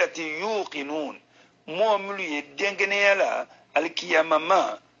akhirati yuqinun mo mluye dengene yala alkiyama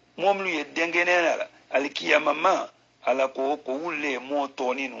ma mo mluye dengene yala alkiyama ma ala ko wulle mo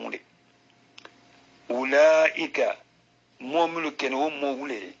toni nunde ulaika mo mluken wo mo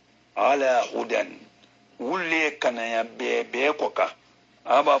wule ala hudan wulle kanaya bebe koka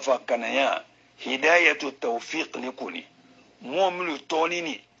aba fa kanaya hidayatu tawfiq likuni mo mlu toni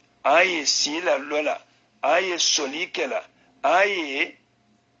ni aye sila lola aye solikela aye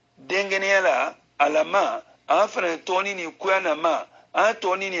dengenela alama afra toni ni kwana ma a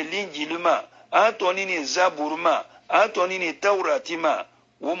toni ni linjiluma a toni ni zaburuma a toni ni tauratima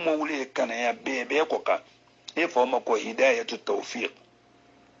wo mawle kanaya bebe koka e foma ko hidayatu tawfiq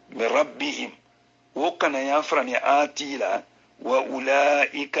min rabbihim wo kanaya afra ni atila wa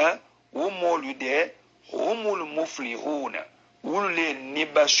ulaika wo molude humul muflihuna wulle ni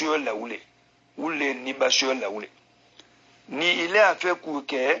basio la wule ni ile afe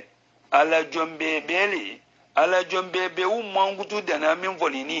kuke ala jombe be u mangutu dana min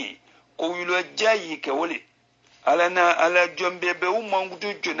volini ko wilo jayi ke wole ala jombe be u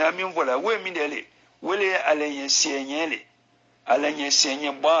mangutu jona min vola we min dele wole ala yensenyele ala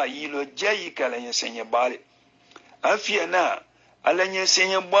yensenye ba yilo jayi kala yensenye bale afia na ala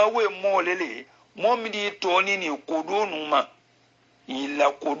yensenye ba we molele momidi toni ni kodonu ma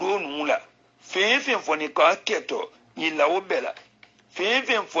ila kodonu la fefe foni ka keto ila obela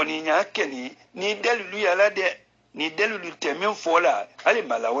fefe foni nya keni ni dalilu yala de ni dalilu temen fola ali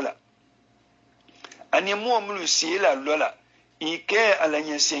malawla ani mo mulu sila lola ike ala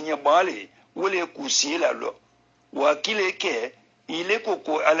nyensenye bale wole ku sila lo wakile ke ile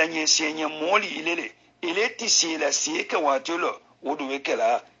koko ala nyensenye moli ile tisila sieka watolo odu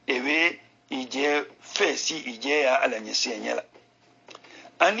wekela ewe ije fesi ije ya ala nyensenye la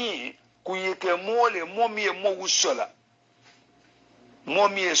ani kuyeke mole momiye mo wusola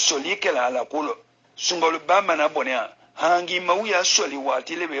momiye soli kela ala kulo sungolu bama na bonya hangi mawuya soli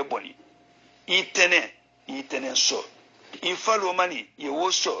wati lebe boni itene so ifalo mani ye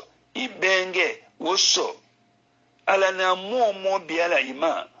woso ibenge woso ala na mo biala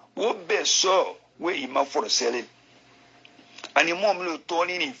ima wo beso we ima forsele ani mlu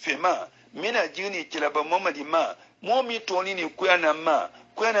toni ni fema mina jini kilaba mamadi ma momi toni ni kuyana ma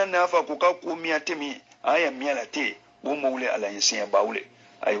kwana nafa kuka kumia temi aya miala te wo mawle ala yinsin bawle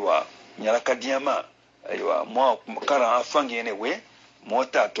aywa nyala kadiyama aywa mo kara afange ne we mo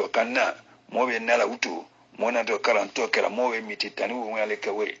ta to kanna mo be nala utu mo na to karan to kera mo we mititani wo ngale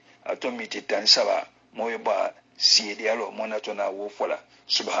kawe ato mititani saba mo we ba سيدي ألو مناتنا وفلا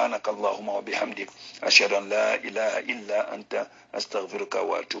سبحانك اللهم وبحمدك أشهد أن لا إله إلا أنت أستغفرك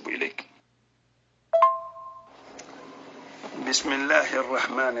وأتوب إليك. بسم الله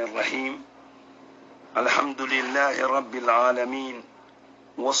الرحمن الرحيم. الحمد لله رب العالمين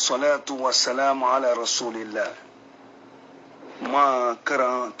والصلاة والسلام على رسول الله. ما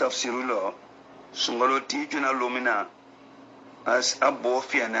كرا تفسير له سنغلو تيجنا لومنا as abo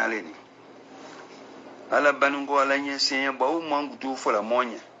fi analeni ala banungo ala nyese ba o mangu tu fola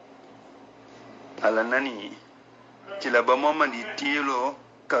monya ala nani kila ba mama di tilo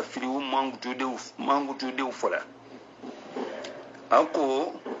ka firi o mangu tu de fola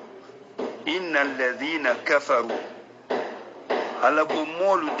ako innal ladhina kafaru ala bo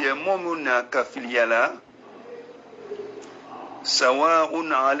molu de momuna kafiliyala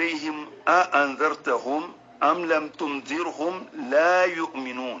sawa'un alayhim a anzartahum am lam tunzirhum la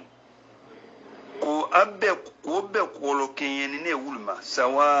yu'minun. Ko abbe kolo kenyeni ne wulma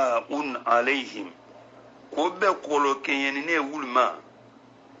sawa'un alayhim. Ko be kolo kenyeni ne wulma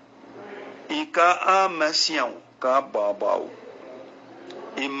ika amasiyan ka babaw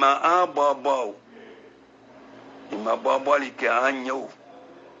ima a babaw ima babali ke anyaw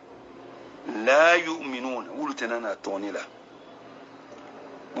la yu'minun wulutena na tonila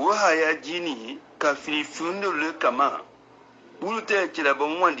wa haya jini ka fili fundo le kama wulute kila ba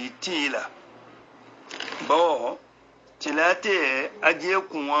mwandi tila bo tilate aje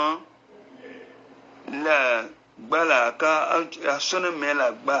kuwa la bala ka asona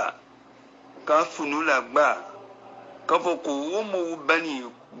mela gba ka funu la gba ka foko wo mo bani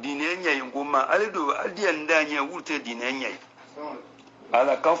dinenya ngoma aledo adia ndanya wulute dinenya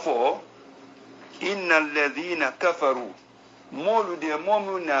ala kafo innal ladhina kafaru molu de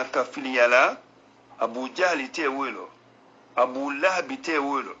momuna kafiliyala Abu Jahli te welo Abu Lahab te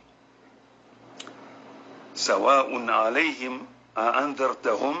welo sawa'un alayhim a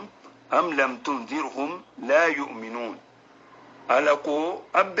anzartahum am lam tunzirhum la yu'minun. Alako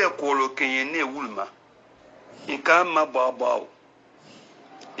abbe kolo kenyene wulma ikama babaw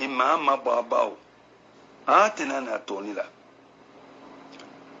imama babaw atina na tonila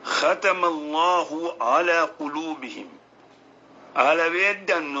khatama Allahu ala qulubihim ala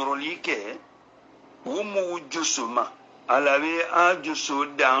wedan norolike wumu wujusuma ala we ajusu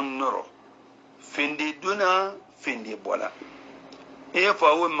dan noro fendi duna fendi bola e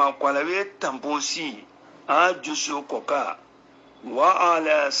fa we makwala we tamponsi ajusu koka wa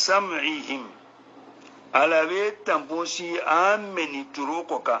ala sam'ihim ala we tamponsi ameni turo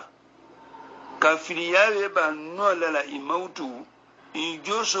koka kafiriya we ba nolala imautu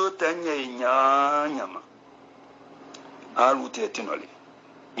ijoso tanya nyama alu tetinole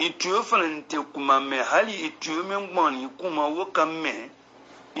ituyo fanante kuma me hali ituyo mengbani kuma woka me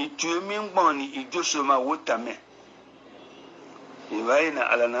ituyo mengbani ijoso ma wota me iwaina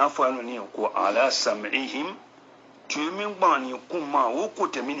ala nafano ni ko ala sam'ihim tuyo mengbani kuma woko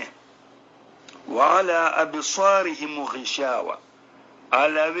temine wa ala absarihim ghishawa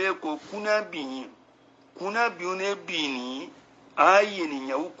ala we ko kuna biune bini ayini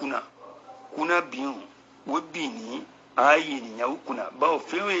nyawukuna kuna biun wo bini ayini nyawukuna ba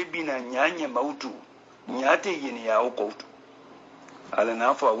fewe bina nyanya mautu nyate yini ya okoutu ala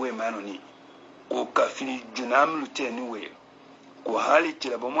nafa we manoni ko kafiri junamlu teni we ko hali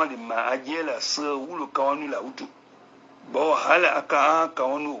tira bomali ma ajela so wulu kawanu la utu ba hala aka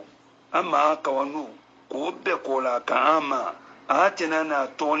kawanu ama kawanu ko be ko la kama atena na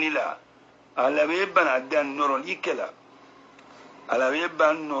tonila ala we bana dan norol ikela ala we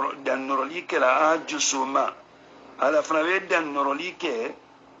ban dan norol ikela ajusuma ala fana we dan norolike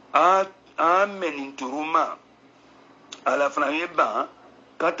a meninturuma ala fana we ban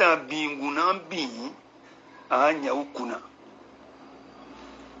kata binguna bi a nyaukuna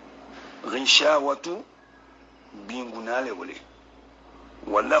ghinshawatu binguna le wole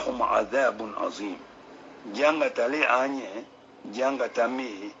wallahum adhabun azim janga tale anye janga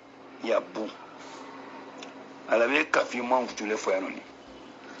tame yabu ala we kafi mangutule foyanoni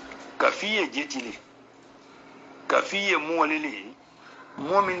kafi ye jetile kafiye mwalele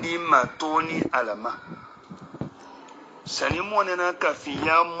momin di matoni alama sani mwone na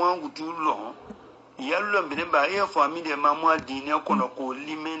kafiya mwangutu lon yallo mbine ba ye fami de mamwa dine kono ko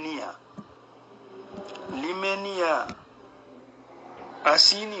limenia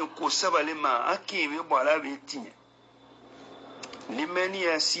asini ko sabale ma akebe bwala beti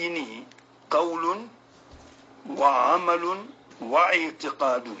limenia sini qawlun wa amalun wa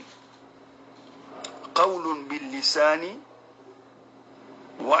i'tiqadun قول باللسان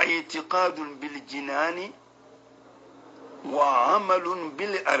واعتقاد بالجنان وعمل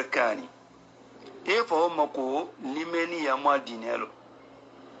بالأركان e fa mako limeni ya ma dinelo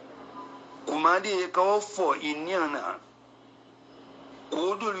kuma de ka fo inyana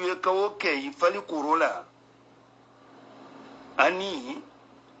ko dulu ye ka o ke fali kurola ani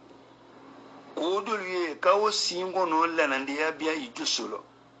ko dulu ye ka o singo no lanande ya biya ijusolo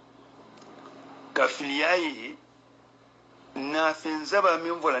ka filiyaye na fin zaba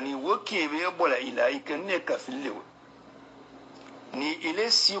min volani woke be bola ila ikanne ka fillewo ni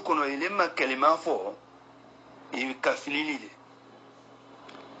ile si kono ile ma kalima fo e ka filili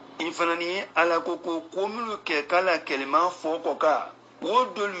infanani ala ko komulu ke kala kalima fo ko ka wo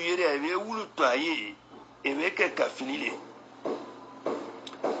dolu yere be wulu to aye e be ke ka filili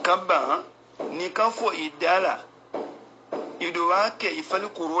kaba ni ka fo idala ido wake ifali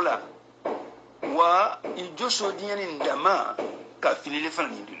kurola wa ijoso diani ndama ka filile fana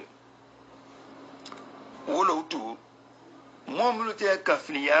ndilo wolo utu momulu te ka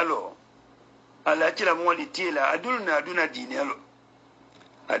filiyalo ala tira mo li tila adulu na aduna dinelo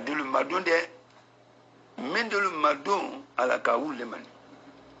adulu madunde mendulu madun ala ka wulle man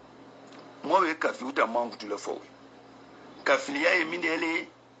mo we ka fiuta mangu tule fo ka filiyaye mindele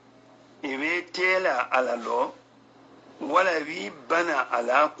ewe tela ala lo wala wi bana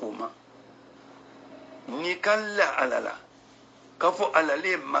ala kuma ni kalla alala kafo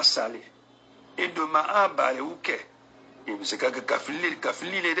alale masale edo ma abale uke e bisaka ka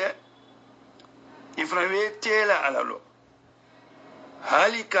kafili de ifrawe tela alalo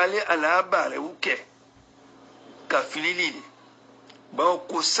hali kale ala bale uke kafili ba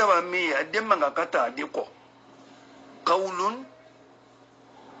ko saba me ya demanga kata diko qawlun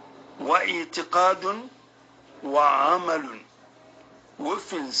wa i'tiqadun wa amalun wa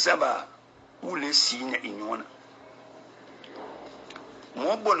fil saba ule sina inyona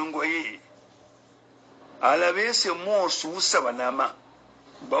mo bonungo yi alabe se mo su sabanama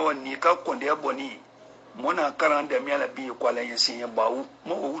bawa ni ka konde boni mona karanda mi ala bi ko la yensin bawu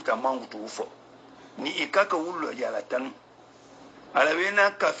mo wuta mangu tufo ni ikaka wulo yala tan alabe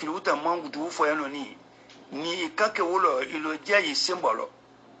na ka filuta mangu tufo yano ni ikaka wulo ilo jayi simbolo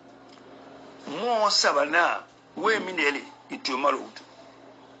mo sabana we minele itumalo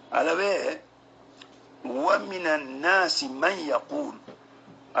alabe wa minan nasi man yaqul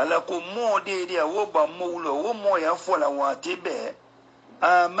ala ko mode dia wo ba mawlo wo mo ya fola watibe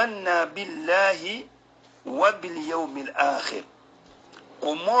amanna billahi wa bil yawmil akhir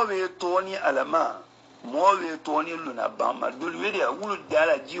ko mo we toni alama mo we toni luna ba ma dul we dia wulu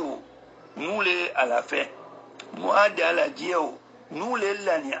dala jiwo nule ala fe mo adala jiwo nule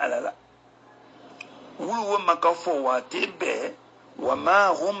lani alala wulu wo makafo watibe wa ma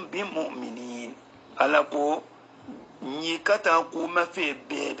hum bimu'minin ala ko ni kata ko mafe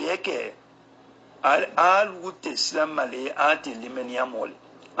bebeke al wute islam male ati limenia mol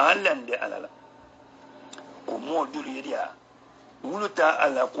alande alala ko mo duri dia wuluta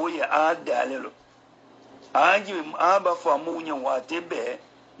ala ko ya adalelo aji aba fa munye wate be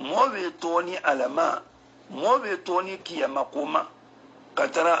mo be toni alama mo be toni kiyama kuma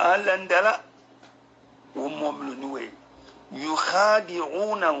katara alandala wo mo mlunuwe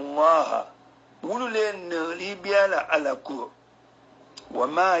yukhadi'una Allah ولن ليبيا على كو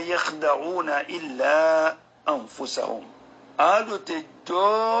وما يخدعون إلا أنفسهم هذا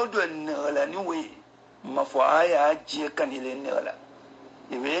تجود النغلا نوي مفعايا جيكا إلى النغلا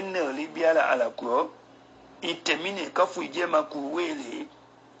إذن ليبيا على كو إتمني كفو جيما كويلي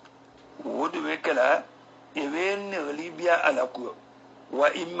ودو وكلا إذن ليبيا على كو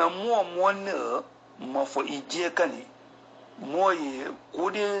وإما مو مفو إجيكا moye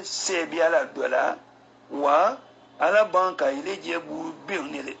kude sebi ala dola wa ala banka ile je buru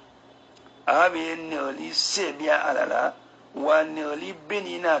birnele abe neli sebi ala la wa neli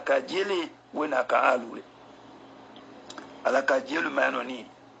benina ka jele wena ka alule ala ka jelu manoni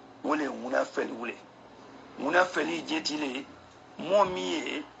wole muna feli jetile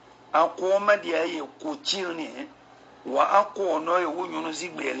momiye akoma dia ye kuchirni wa akono ye wunyunu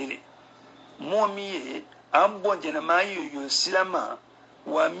zigbelele momiye ambonje na mayo yo silama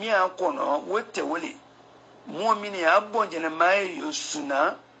wa mia kono wote wole mu'mini ambonje na mayo yo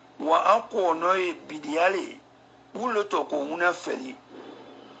suna wa akono e bidiale ulo to ko una feli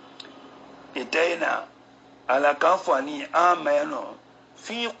etaina ala kafani amayano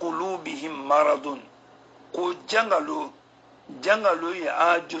fi qulubihim maradun ko jangalo ya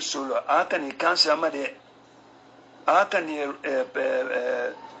ajo solo akani kansa made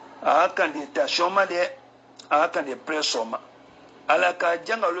akani tashoma de aka de presoma ala ka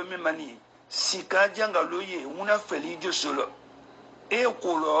jangalo mi mani sika jangalo ye una felijo solo e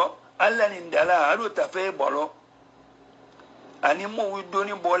kulo alla ni ndala ado tafe bolo ani mo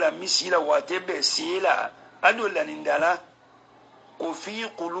widoni bola misila watebe sila adola nindala ko fi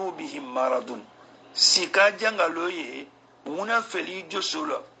qulubihim maradun sika jangaloye muna feli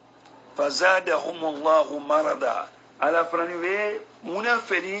josolo fazadahumullahu marada ala franiwe muna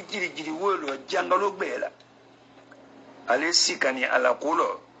feli jiri wolo jangalo bela ale sikani ala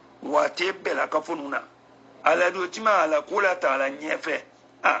kulo watebe la kafununa ala dotima ala kula ta ala nyefe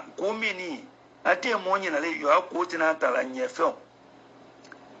kumini ate monye na le yo akotina ta ala nyefe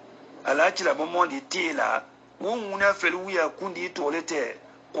ala chila bomondi tila wuna felu ya kundi tolete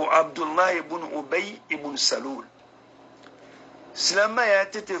ko Abdullah ibn Ubay ibn Salul silama ya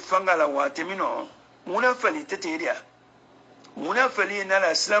tete fangala watemino muna fali tete ria muna fali na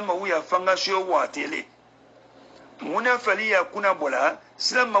la silama uya fanga sho watele muna fali ya kuna bola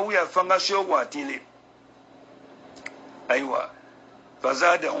silama uya fanga sho watele aywa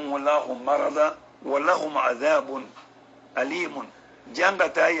fazadahum wallahu marada walahum adhabun alimun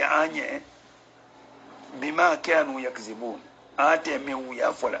jangata ya anye bima kanu yakzibun ate min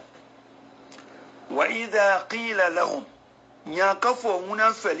ya fola wa idha qila lahum nya kafo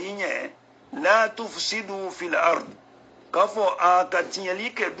muna falinye la tufsidu fil ard kafo akatinyali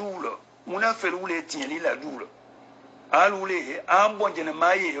ke dulo muna felule tinyali la dulo alule ambonje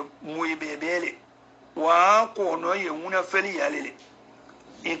maye muibebele wa ko no ye muna feli yalele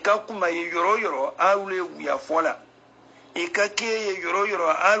ikakuma ye yoro alule ya fola ikake ye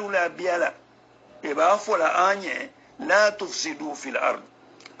yoro alula biala eba fola anye la tufsidu fil ard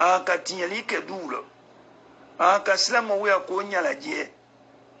akatinyali ke dulo akaslama wuya ko nyala je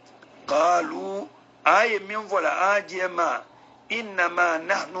qalu ay min vola aje ma inna ma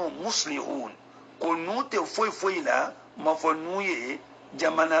nahnu muslihun kunu te foi la mafonuye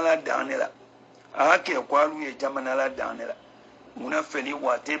jamanala danela ake kwalu ye jamanala danela muna feli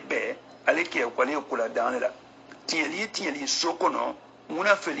wate be alike kwale kula danela tieli sokono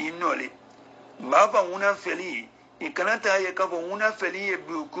muna feli nole baba muna feli ikanata ye kabo muna feli e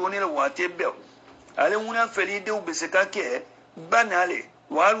bukonela wate be ale muna feli de ubeseka ke banale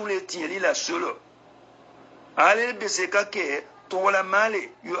walule tieli la solo ale beseka ke tola male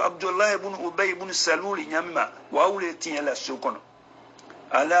yu Abdullah ibn Ubay ibn Salul nyamma walule tieli la sokono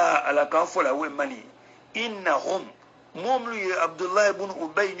ala kanfola we mani innahum momlu yu Abdullah ibn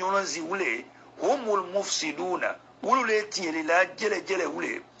Ubay nyonzi wule humul mufsiduna walule tieli la jele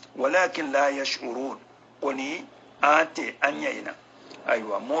wule walakin la yashurun koni ate anyaina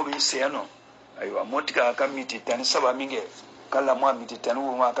aywa mobe seyano aywa motika akamiti tan saba minge kala mwa miti tan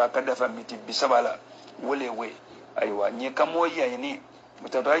wuma ka kadafa miti bisabala we aywa nye kamoya yini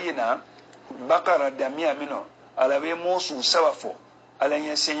mutabayina bakara damia mino alawe mosu sabafo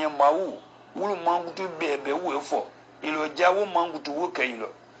alanya senye mawu wulu mangutu bebe fo ilo jawo mangutu wo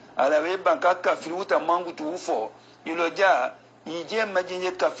kayilo alawe banka kafiri uta mangutu fo ilo ja yije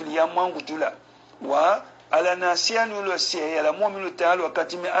majinye kafiri ya mangutu la wa ala nasianu lo se ala mu'minu ta'ala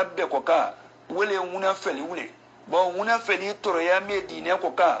wakati me abbe koka wele muna feli wule bo muna feli toro ya me dine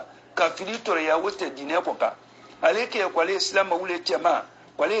koka kafiri toro ya wote dine koka aleke kwale islam wule chama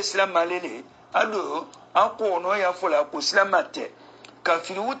kwale islam malele ado ako no ya fola ko islam te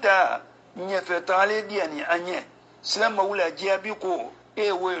kafiri uta nyefe tale diani anye islam wule jiabi ko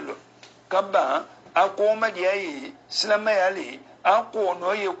welo kaba ako ma diayi islam yale ako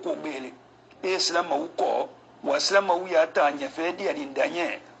no ye ko bele islam uko wa islam uya ta nyefe diani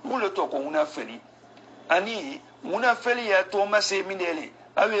ndanye mulo to ko una feli ani una feli ya to ma se minele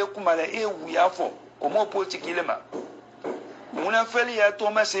awe kumala wu ya fo ko mo politikile ma una feli ya to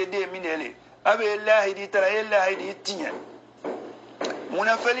ma se de minele awe lahidi tara lahidi tinya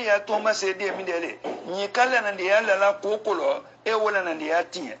una feli ya to ma se de minele ni kala na de yalla la kokolo wala na de ya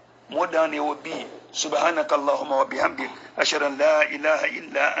tinya modane obi subhanaka allahumma wa bihamdik ashhadu an la ilaha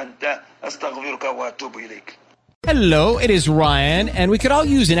illa anta astaghfiruka wa atubu ilaik. Hello, it is Ryan, and we could all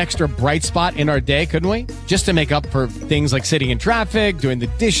use an extra bright spot in our day, couldn't we? Just to make up for things like sitting in traffic, doing the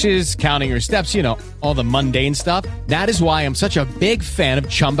dishes, counting your steps, all the mundane stuff. That is why I'm such a big fan of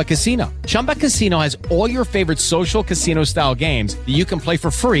Chumba Casino. Chumba Casino has all your favorite social casino-style games that you can play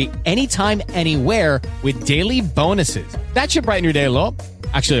for free anytime, anywhere with daily bonuses. That should brighten your day a little.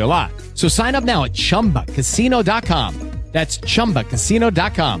 Actually, a lot. So sign up now at ChumbaCasino.com. That's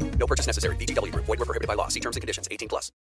ChumbaCasino.com. No purchase necessary. VGW Group. Void where prohibited by law. See terms and conditions. 18+.